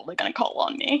 they're probably going to call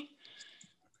on me.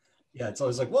 Yeah, it's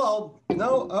always like, well,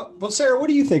 no, well, Sarah, what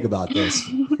do you think about this?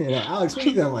 Alex, what do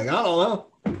you think? I'm like, I don't know.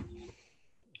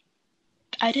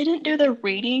 I didn't do the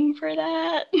reading for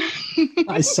that.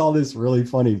 I saw this really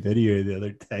funny video the other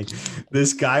day.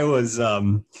 This guy was,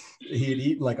 he had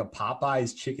eaten like a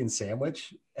Popeye's chicken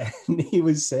sandwich, and he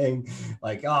was saying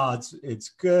like, oh, it's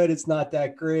good. It's not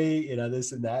that great,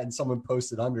 this and that. And someone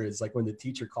posted under, it's like when the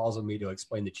teacher calls on me to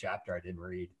explain the chapter I didn't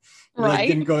read. He right.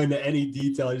 Didn't go into any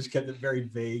detail. I just kept it very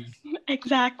vague.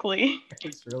 Exactly.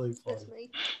 It's really funny.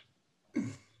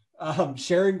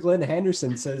 Sharon Glenn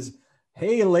Henderson says,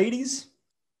 hey, ladies.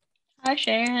 Hi,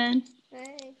 Sharon.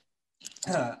 Hey.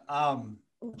 Now,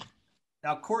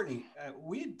 Courtney,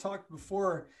 we had talked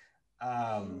before.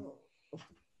 I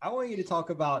want you to talk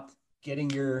about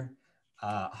getting your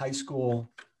high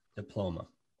school diploma.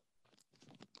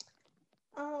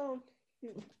 Oh,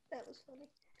 that was funny.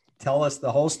 Tell us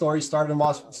the whole story. Start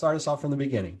us off from the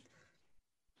beginning.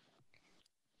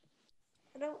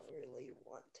 I don't really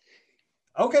want to.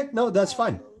 Okay, no, that's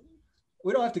fine.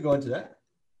 We don't have to go into that.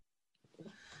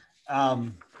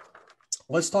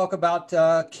 Let's talk about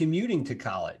commuting to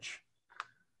college.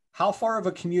 How far of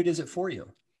a commute is it for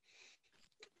you?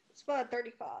 It's about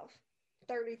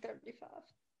 30, 35.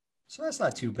 So that's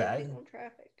not too bad. Depending on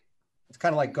traffic. It's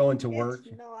kind of like going to work.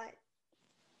 It's not.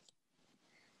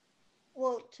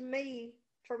 Well,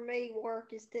 for me,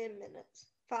 work is 10 minutes,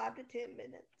 5 to 10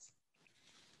 minutes.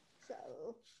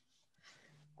 So,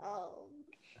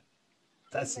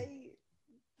 That's for me,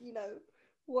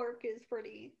 work is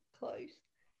pretty close,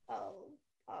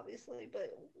 obviously,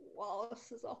 but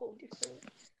Wallace is a whole different.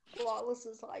 Wallace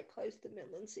is like close to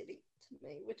Midland City to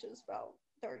me, which is about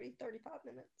 30, 35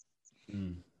 minutes. So,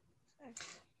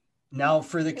 now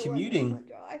for the it commuting.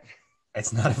 wasn't a fun drive.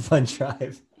 It's not a fun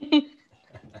drive.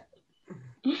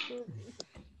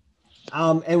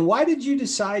 And why did you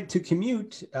decide to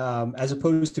commute as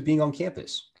opposed to being on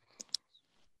campus?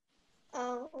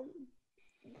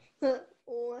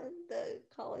 One, the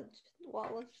college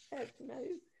Wallace has no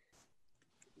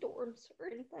dorms or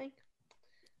anything.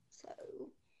 So,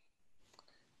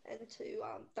 and two,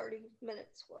 I'm 30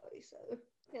 minutes away. So,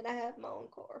 and I have my own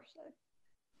car. So,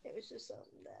 it was just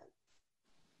something that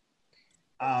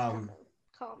was kind of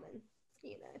common,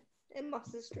 And my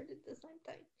sister did the same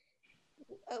thing.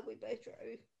 We both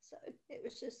drove, so it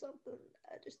was just something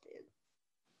I just did.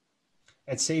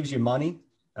 It saves you money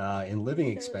in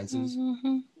living expenses.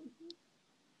 Mm-hmm.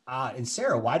 And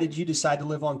Sarah, why did you decide to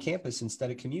live on campus instead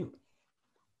of commute?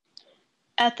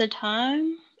 At the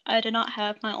time, I did not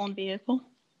have my own vehicle.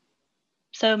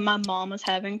 So my mom was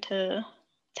having to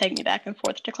take me back and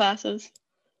forth to classes.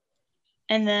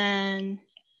 And then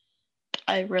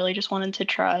I really just wanted to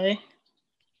try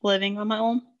living on my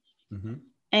own. Mm-hmm.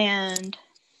 And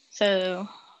so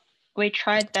we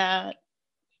tried that.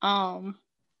 And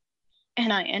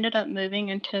I ended up moving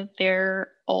into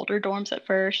their older dorms at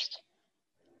first.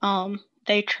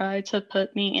 They tried to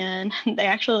put me in.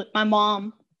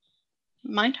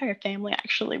 My entire family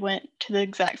actually went to the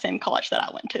exact same college that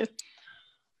I went to.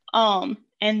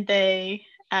 And they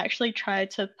actually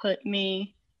tried to put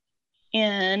me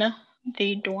in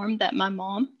the dorm that my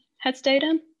mom had stayed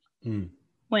in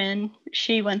when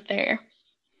she went there.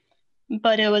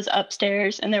 But it was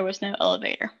upstairs and there was no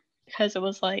elevator because it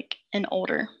was like an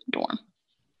older dorm.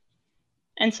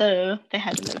 And so they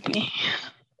had to move me.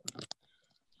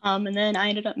 And then I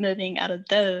ended up moving out of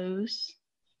those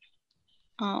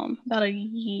about a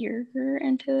year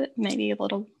into it, maybe a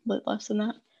little bit less than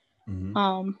that,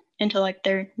 into like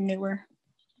their newer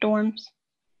dorms.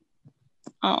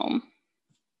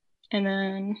 And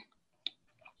then,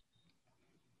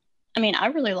 I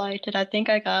really liked it. I think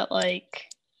I got like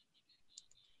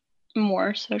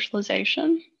more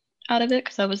socialization out of it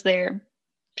because I was there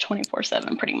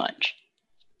 24/7 pretty much.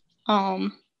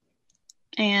 And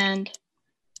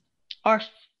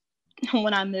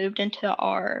when I moved into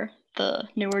the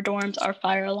newer dorms, our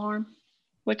fire alarm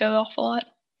would go off a lot.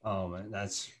 Oh man,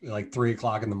 that's like 3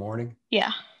 o'clock in the morning.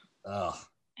 Yeah. Ugh.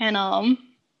 And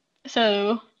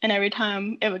and every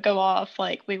time it would go off,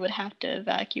 like we would have to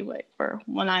evacuate. Or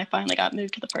when I finally got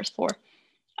moved to the first floor,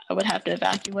 I would have to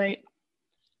evacuate.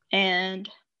 And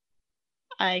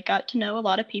I got to know a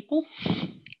lot of people.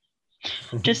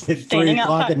 Just at standing 3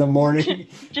 o'clock outside in the morning.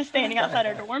 just standing outside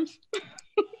our dorms.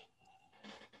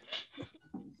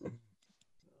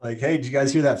 Like, hey, did you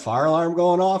guys hear that fire alarm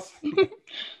going off?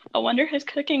 I wonder who's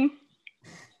cooking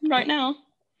right now.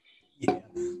 Yeah,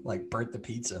 like burnt the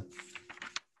pizza.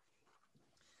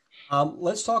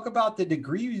 Let's talk about the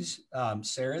degrees,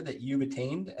 Sarah, that you've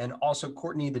attained, and also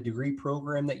Courtney, the degree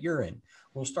program that you're in.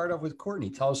 We'll start off with Courtney.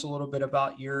 Tell us a little bit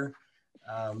about your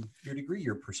degree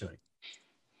you're pursuing.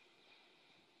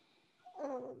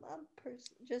 I'm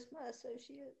just my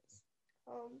associate's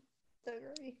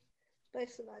degree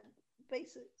based on my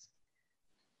basics.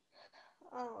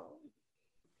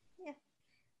 Yeah,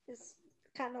 it's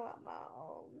kind of like my I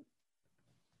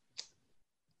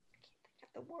can't think of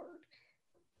the word.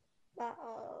 My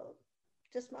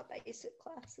just my basic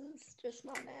classes, just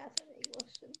my math and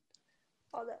English and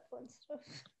all that fun stuff.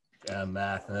 Yeah,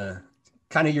 math,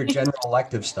 kind of your general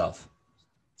elective stuff.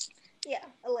 Yeah,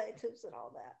 electives and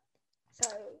all that. So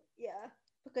yeah,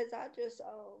 because I just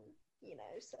so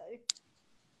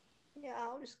yeah,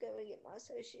 I'll just go and get my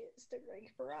associate's degree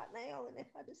for right now, and if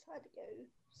I decide to go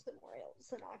somewhere else,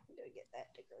 then I can go get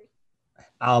that degree.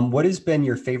 What has been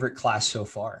your favorite class so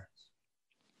far?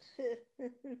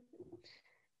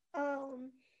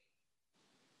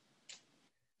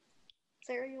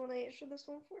 Sarah, you want to answer this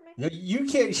one for me? You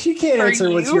can't. She can't answer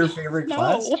what's your favorite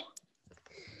class.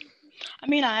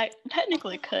 I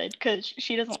technically could because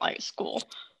she doesn't like school,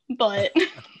 but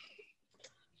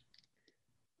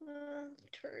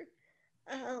true.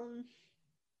 I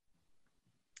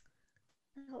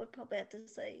would probably have to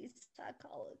say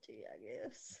psychology, I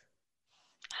guess.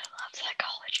 love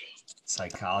psychology.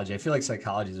 Psychology. I feel like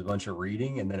psychology is a bunch of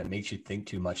reading, and then it makes you think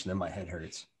too much, and then my head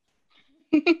hurts.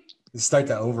 Start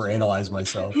to overanalyze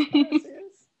myself. I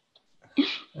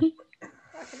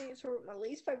can answer what my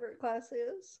least favorite class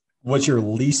is. What's your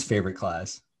least favorite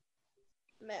class?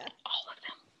 Math. All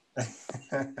of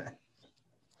them.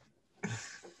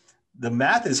 The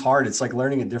math is hard. It's like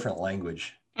learning a different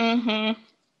language. Mm-hmm.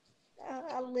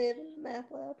 I live in the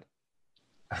math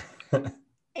lab.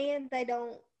 And they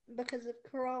don't, because of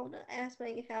Corona, ask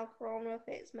me how Corona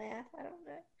affects math. I don't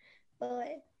know.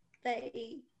 But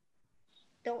they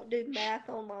don't do math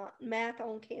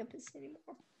on campus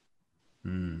anymore.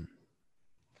 Hmm.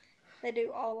 They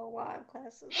do all online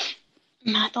classes.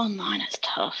 Math online is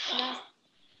tough.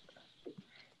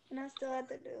 And I still have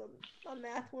to do a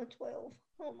math 112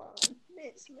 online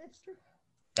next semester.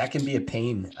 That can be a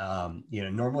pain.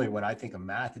 Normally when I think of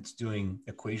math, it's doing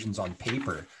equations on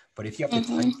paper. But if you have to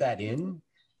type that in,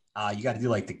 you got to do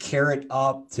like the caret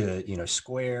up to,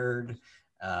 squared.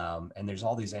 And there's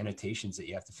all these annotations that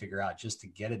you have to figure out just to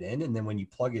get it in. And then when you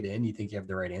plug it in, you think you have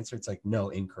the right answer. It's like, no,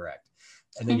 incorrect.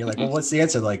 And then you're like, well, what's the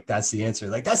answer? Like, that's the answer.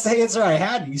 Like, that's the answer I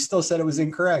had. You still said it was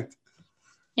incorrect.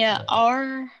 Yeah,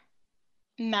 our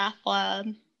math lab,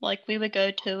 like we would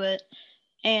go to it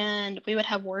and we would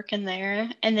have work in there,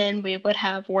 and then we would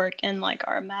have work in like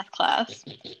our math class.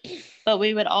 But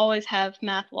we would always have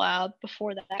math lab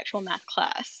before the actual math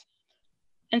class.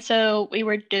 And so we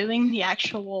were doing the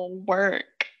actual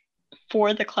work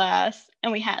for the class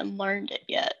and we hadn't learned it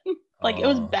yet. Like it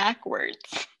was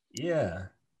backwards. Yeah.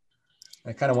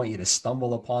 I kind of want you to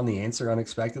stumble upon the answer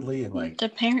unexpectedly and like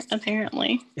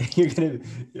apparently you're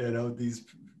gonna, these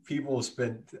people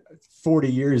spent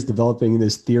 40 years developing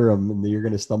this theorem and you're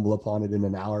gonna stumble upon it in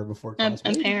an hour before class.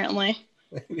 Apparently.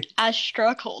 I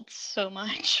struggled so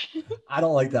much. I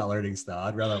don't like that learning style.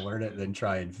 I'd rather learn it than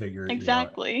try and figure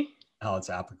exactly how it's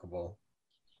applicable.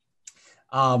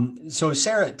 So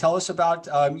Sarah, tell us about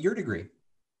your degree.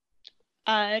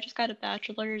 I just got a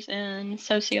bachelor's in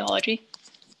sociology.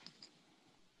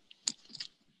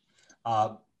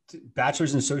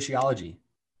 Bachelor's in sociology.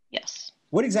 Yes.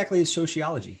 What exactly is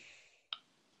sociology?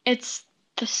 It's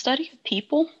the study of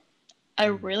people. I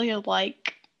really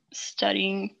like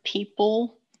studying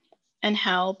people and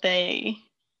how they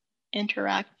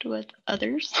interact with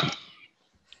others.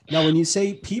 Now, when you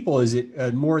say people, is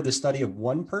it more the study of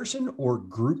one person or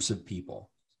groups of people?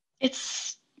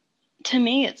 To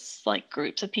me, it's like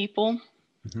groups of people.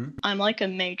 Mm-hmm. I'm like a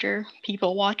major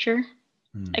people watcher,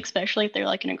 especially if they're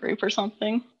like in a group or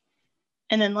something.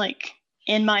 And then like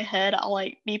in my head, I'll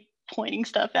like be pointing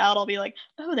stuff out. I'll be like,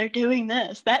 oh, they're doing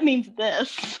this. That means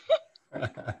this.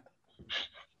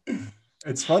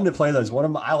 It's fun to play those.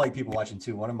 I like people watching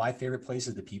too. One of my favorite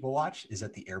places to people watch is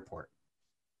at the airport.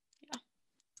 Yeah.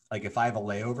 Like if I have a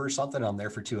layover or something, I'm there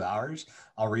for 2 hours,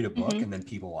 I'll read a book and then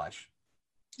people watch.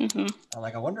 I'm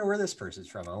like, I wonder where this person's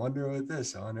from. I wonder what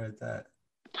this, I wonder what that.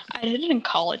 I did it in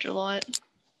college a lot.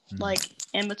 Like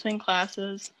in between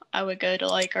classes, I would go to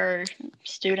like our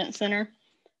student center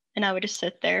and I would just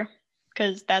sit there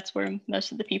because that's where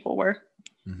most of the people were.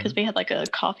 Because we had like a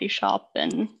coffee shop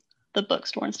and the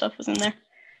bookstore and stuff was in there.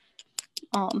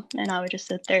 And I would just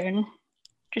sit there and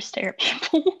just stare at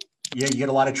people. Yeah, you get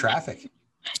a lot of traffic.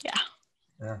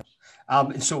 Yeah.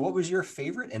 So what was your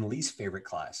favorite and least favorite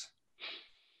class?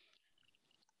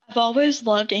 I've always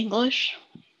loved English,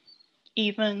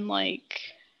 even like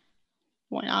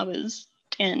when I was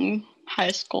in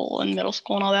high school and middle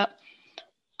school and all that.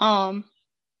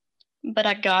 But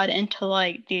I got into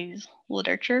like these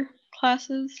literature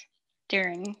classes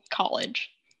during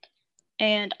college,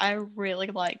 and I really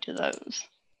liked those.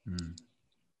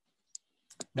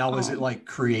 Now, was it like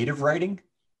creative writing?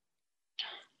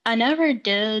 I never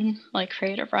did like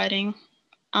creative writing.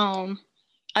 I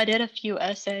did a few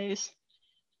essays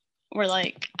where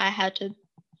like I had to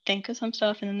think of some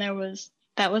stuff, and then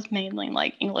that was mainly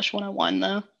like English 101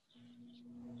 though.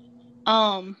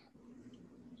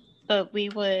 But we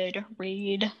would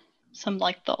read some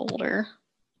like the older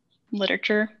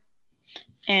literature,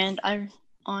 and I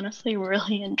honestly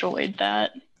really enjoyed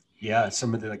that. Yeah,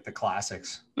 some of the like the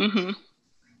classics.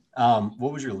 What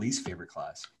was your least favorite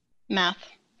class? Math.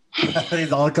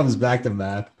 It all comes back to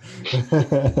math.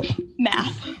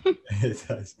 Math. It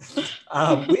does.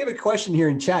 We have a question here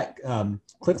in chat.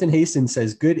 Clifton Hastings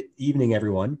says, good evening,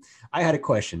 everyone. I had a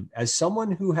question. As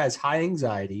someone who has high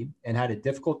anxiety and had a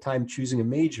difficult time choosing a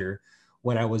major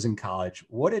when I was in college,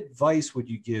 what advice would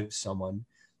you give someone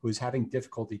who is having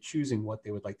difficulty choosing what they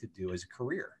would like to do as a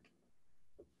career?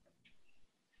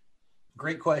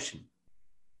 Great question.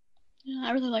 Yeah,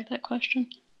 I really like that question.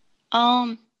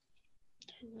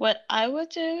 What I would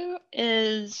do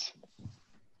is,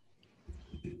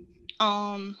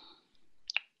 I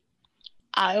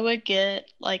would get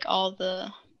like all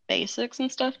the basics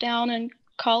and stuff down in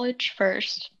college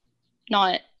first,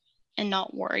 not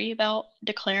worry about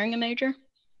declaring a major.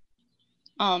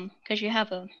 Because you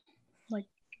have a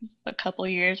couple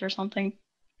years or something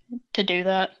to do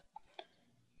that.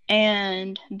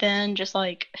 And then just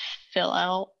like fill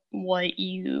out what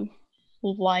you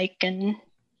like and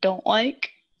don't like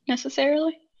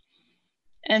necessarily.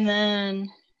 And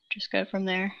then just go from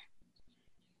there.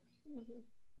 Mm-hmm.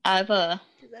 I've 'Cause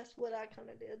that's what I kind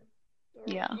of did. Or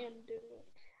Yeah. am doing.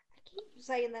 I keep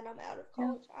saying that I'm out of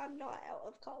college. Yeah. I'm not out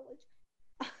of college.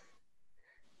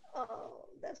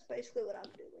 That's basically what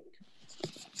I'm doing.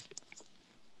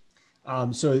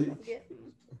 So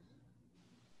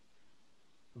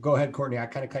go ahead, Courtney. I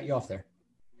kind of cut you off there.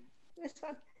 It's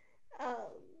fine.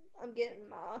 I'm getting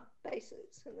my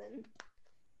basics, and then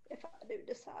if I do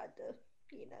decide to,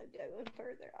 go in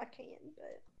further, I can.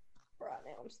 But right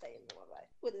now, I'm staying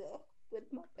with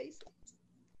my basics.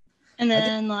 And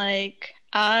then,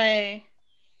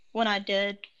 when I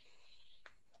did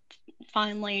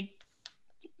finally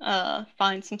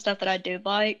find some stuff that I do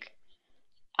like,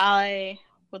 I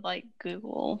would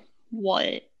Google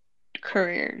what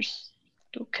careers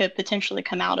could potentially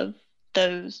come out of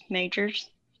those majors.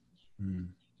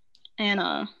 And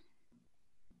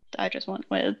I just went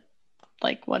with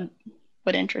what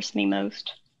interests me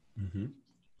most,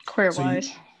 career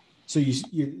wise. So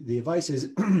the advice is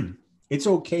it's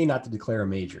okay not to declare a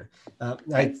major.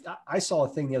 Right. I saw a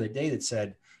thing the other day that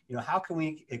said, how can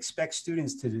we expect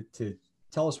students to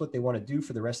tell us what they want to do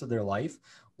for the rest of their life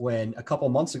when a couple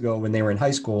months ago, when they were in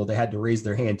high school, they had to raise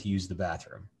their hand to use the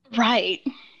bathroom. Right.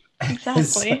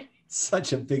 Exactly.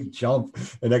 Such a big jump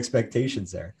in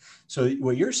expectations there. So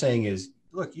what you're saying is,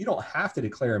 look, you don't have to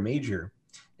declare a major.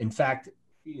 In fact,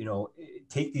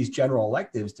 take these general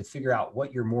electives to figure out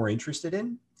what you're more interested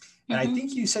in. And I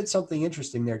think you said something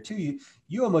interesting there too.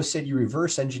 You almost said you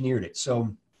reverse engineered it.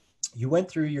 So you went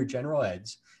through your general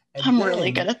eds. And I'm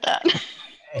really good at that.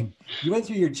 And you went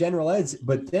through your general eds,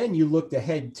 but then you looked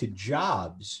ahead to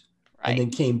jobs. Right. And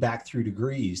then came back through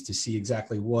degrees to see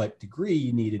exactly what degree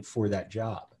you needed for that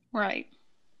job. Right.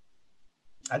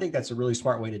 I think that's a really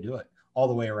smart way to do it all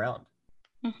the way around.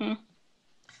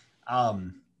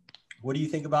 What do you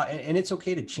think about, and it's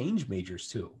okay to change majors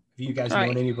too. Have you guys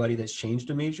known anybody that's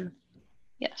changed a major?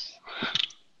 Yes.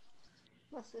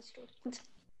 My sister.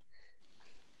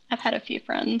 I've had a few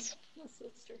friends. My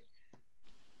sister.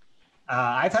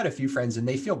 I've had a few friends and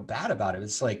they feel bad about it.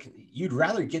 It's like, you'd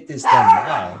rather get this done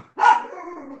now.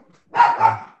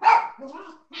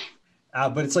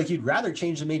 But it's like, you'd rather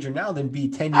change the major now than be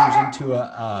 10 years into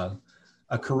a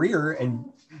career and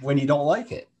when you don't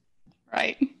like it.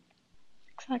 Right.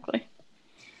 Exactly.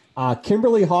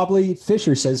 Kimberly Hobley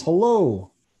Fisher says,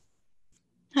 hello.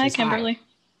 Hi, Kimberly.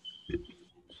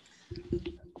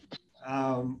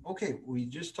 Hi. Okay. We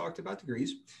just talked about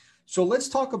degrees. So let's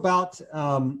talk about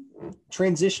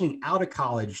transitioning out of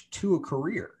college to a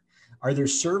career. Are there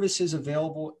services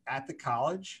available at the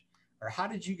college? Or how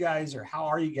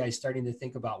are you guys starting to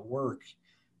think about work?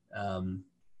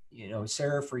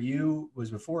 Sarah, for you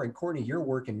was before, and Courtney, you're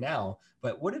working now,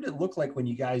 but what did it look like when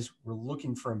you guys were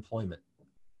looking for employment?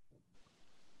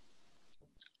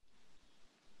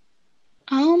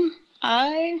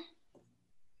 I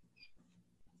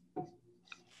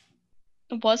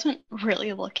wasn't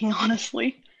really looking,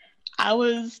 honestly. I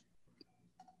was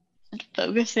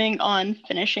focusing on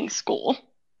finishing school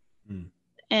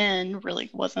and really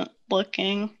wasn't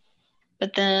looking.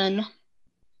 But then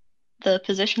the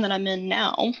position that I'm in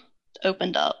now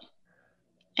opened up,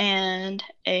 and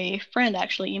a friend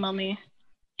actually emailed me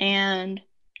and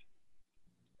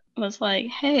was like,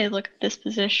 hey, look at this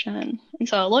position. And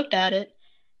so I looked at it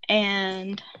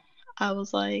and I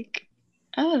was like,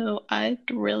 oh, I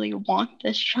really want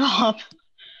this job,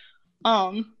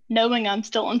 knowing I'm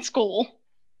still in school.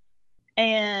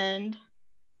 And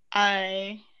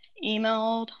I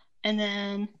emailed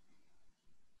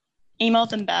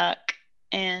them back,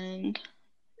 and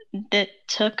it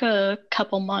took a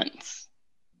couple months.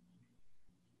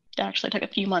 It actually took a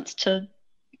few months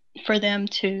for them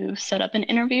to set up an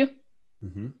interview.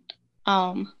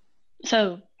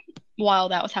 So while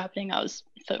that was happening, I was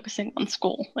focusing on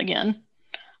school again.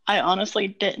 I honestly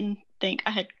didn't think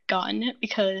I had gotten it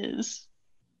because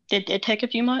it did take a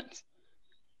few months.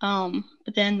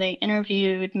 But then they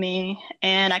interviewed me,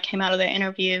 and I came out of the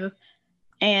interview,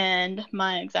 and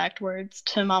my exact words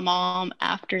to my mom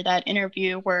after that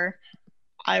interview were,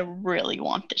 I really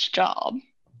want this job.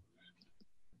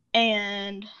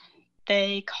 And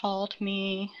they called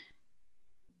me.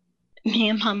 Me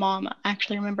and my mom, I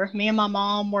actually remember me and my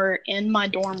mom were in my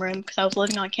dorm room because I was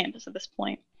living on campus at this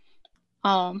point.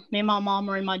 Me and my mom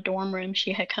were in my dorm room.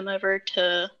 She had come over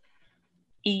to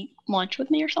eat lunch with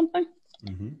me or something.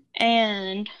 Mm-hmm.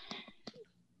 And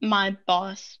my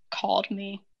boss called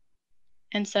me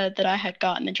and said that I had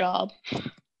gotten the job.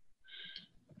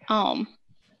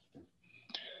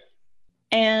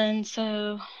 And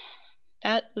so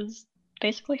that was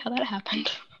basically how that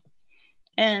happened.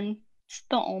 And it's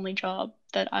the only job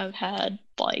that I've had,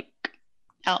 like,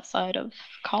 outside of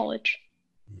college.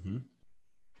 Mm-hmm.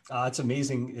 It's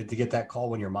amazing to get that call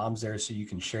when your mom's there so you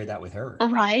can share that with her.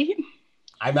 Right?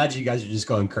 I imagine you guys are just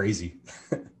going crazy.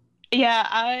 Yeah,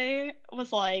 I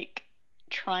was, like,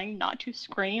 trying not to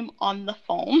scream on the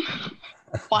phone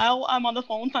while I'm on the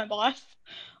phone with my boss.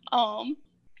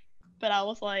 But I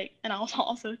was like, and I was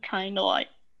also trying to, like,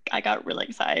 I got really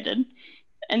excited.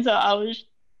 And so I was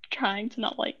trying to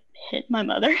not, like, hit my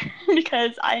mother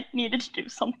because I needed to do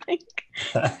something.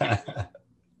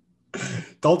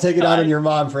 Don't take it out on your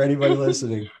mom for anybody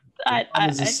listening. I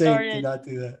started, do not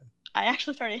do that. I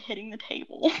actually started hitting the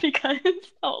table because I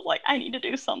was like, I need to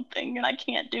do something and I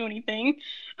can't do anything.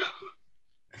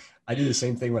 I do the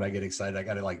same thing when I get excited. I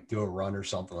got to like do a run or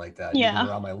something like that. Yeah. Even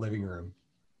around my living room.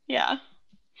 Yeah.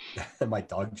 And my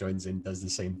dog joins in, does the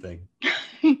same thing.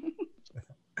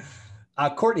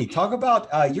 Courtney, talk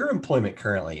about your employment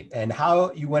currently and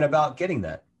how you went about getting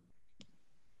that.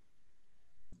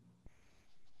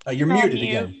 You're muted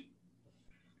again.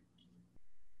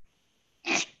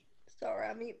 Sorry,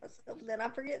 I mute myself, then I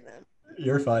forget them.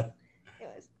 You're fine.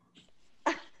 Anyways,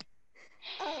 I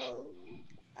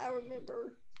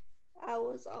remember I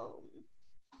was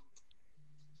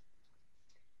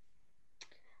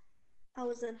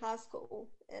in high school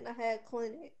and I had a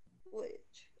clinic,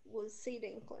 which was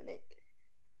seating clinic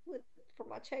for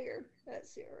my chair at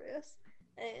CRS,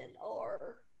 and I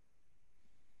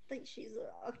think she's an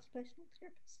occupational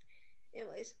therapist.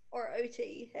 Anyways, our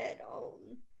OT had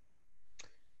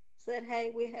said,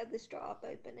 hey, we have this job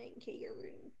opening here,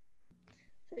 and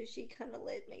so she kind of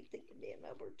led me thinking them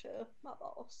over to my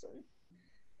boss, and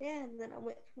yeah, and then I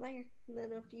went from there, and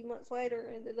then a few months later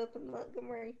I ended up in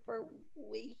Montgomery for a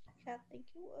week, I think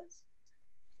it was,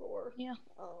 for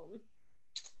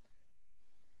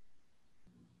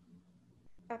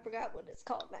I forgot what it's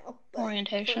called now, but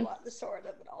orientation, for like the start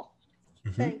of it all.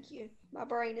 Mm-hmm. Thank you, my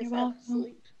brain is half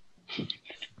asleep.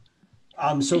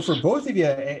 So for both of you,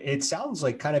 it sounds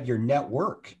like kind of your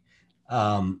network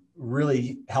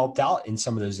really helped out in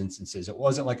some of those instances. It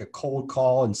wasn't like a cold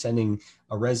call and sending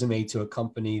a resume to a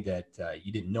company that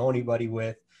you didn't know anybody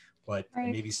with, but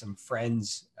maybe some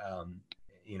friends,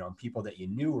 people that you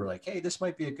knew were like, hey, this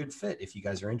might be a good fit if you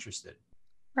guys are interested.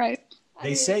 Right.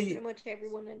 They say pretty much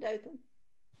everyone in Dothan.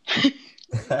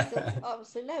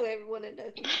 Obviously know everyone in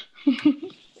Dothan.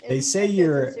 They say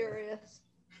your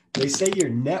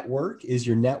network is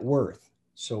your net worth.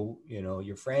 So,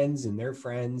 your friends and their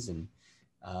friends and,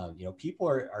 people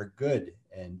are good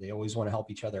and they always want to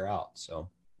help each other out. So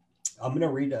I'm going to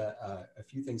read a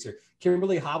few things here.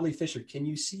 Kimberly Hobley Fisher, can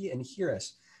you see and hear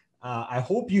us? I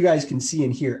hope you guys can see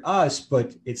and hear us,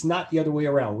 but it's not the other way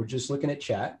around. We're just looking at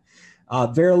chat.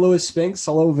 Vera Lewis Spinks.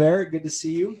 Hello, Vera. Good to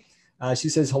see you. She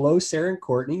says, hello, Sarah and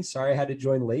Courtney. Sorry I had to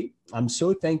join late. I'm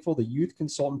so thankful the youth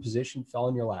consultant position fell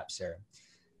in your lap, Sarah.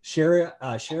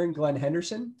 Sharon Glenn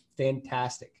Henderson,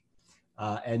 fantastic.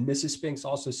 And Mrs. Spinks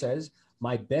also says,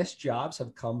 my best jobs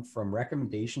have come from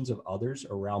recommendations of others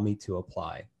around me to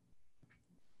apply.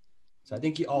 So I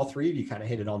think all three of you kind of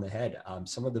hit it on the head.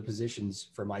 Some of the positions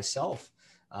for myself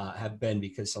have been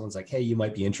because someone's like, hey, you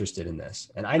might be interested in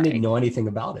this. And I didn't know anything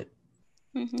about it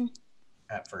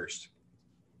at first.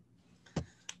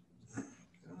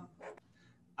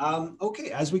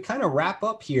 Okay, as we kind of wrap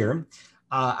up here,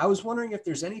 I was wondering if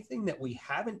there's anything that we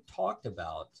haven't talked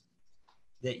about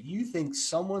that you think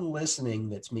someone listening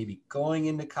that's maybe going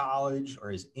into college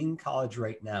or is in college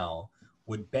right now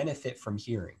would benefit from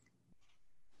hearing.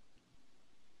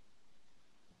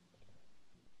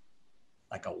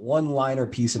 Like a one-liner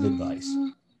piece of advice.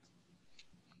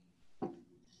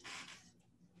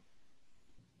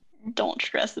 Don't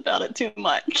stress about it too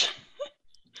much.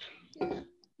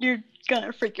 You're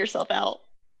gonna freak yourself out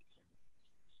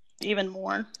even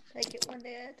more. Take it one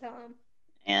day at a time.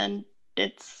 And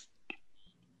it's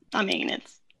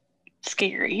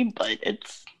scary, but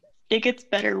it gets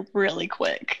better really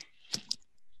quick.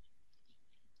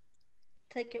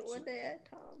 Take it one day at a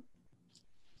time.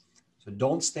 So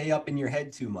don't stay up in your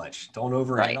head too much. Don't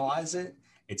overanalyze it.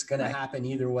 It's going to happen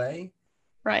either way.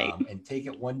 Right. And take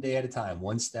it one day at a time,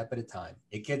 one step at a time.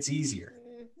 It gets easier.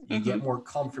 you get more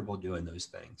comfortable doing those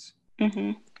things.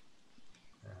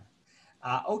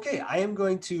 Okay, I am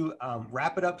going to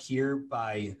wrap it up here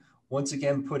by once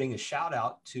again putting a shout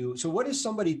out to, so what does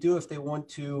somebody do if they want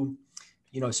to,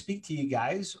 speak to you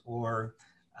guys or,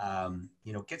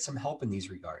 get some help in these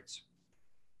regards?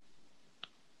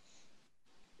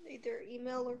 Either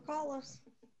email or call us.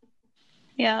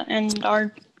 Yeah, and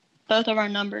both of our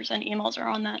numbers and emails are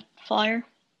on that flyer.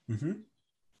 And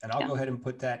I'll go ahead and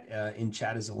put that in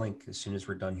chat as a link as soon as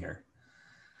we're done here.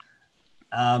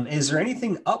 Is there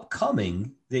anything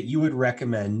upcoming that you would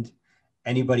recommend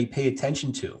anybody pay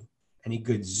attention to? Any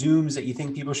good Zooms that you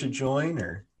think people should join,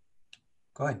 or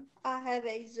go ahead? I have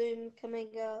a Zoom coming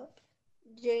up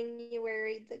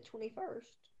January the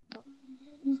 21st.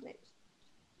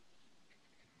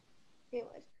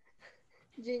 Anyways,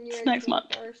 January next 21st,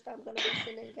 month. I'm going to be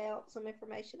sending out some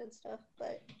information and stuff,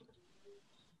 but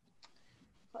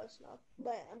close enough.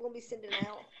 But I'm going to be sending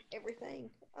out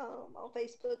everything on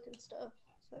Facebook and stuff.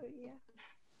 So, yeah.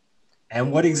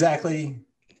 And what exactly?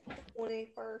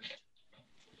 21st.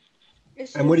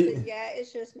 It's and what just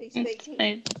it's just me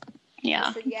speaking.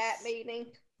 Yeah. It's a YAT meeting.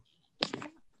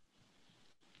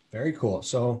 Very cool.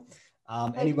 So,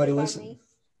 anybody listen?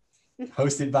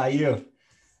 Hosted by you.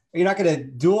 Are you not going to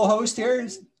dual host here?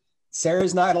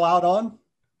 Sarah's not allowed on?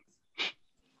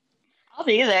 I'll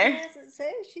be there. She hasn't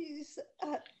said she's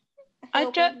I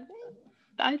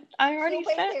already She'll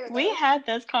be said there, we though. had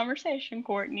this conversation,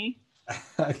 Courtney.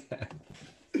 Okay.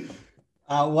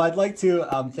 Well, I'd like to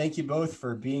thank you both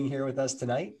for being here with us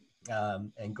tonight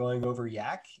and going over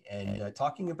YAC and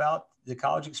talking about the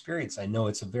college experience. I know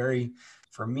it's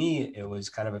for me, it was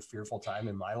kind of a fearful time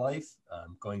in my life,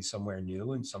 going somewhere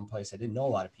new and someplace I didn't know a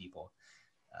lot of people.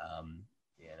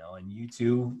 And you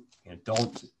two,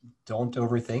 don't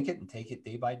overthink it and take it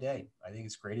day by day. I think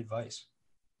it's great advice.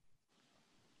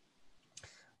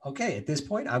 Okay, at this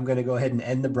point, I'm going to go ahead and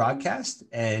end the broadcast,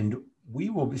 and we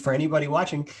will be, for anybody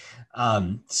watching,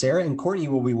 Sarah and Courtney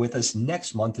will be with us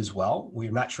next month as well.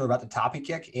 We're not sure about the topic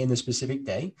yet and the specific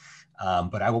day,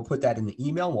 but I will put that in the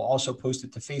email. We'll also post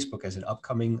it to Facebook as an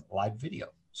upcoming live video.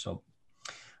 So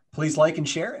please like and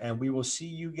share, and we will see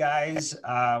you guys.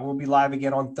 We'll be live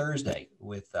again on Thursday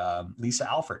with Lisa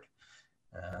Alford.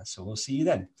 So we'll see you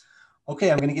then. Okay,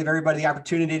 I'm going to give everybody the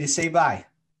opportunity to say bye.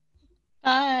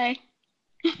 Bye.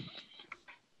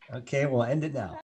 Okay, we'll end it now.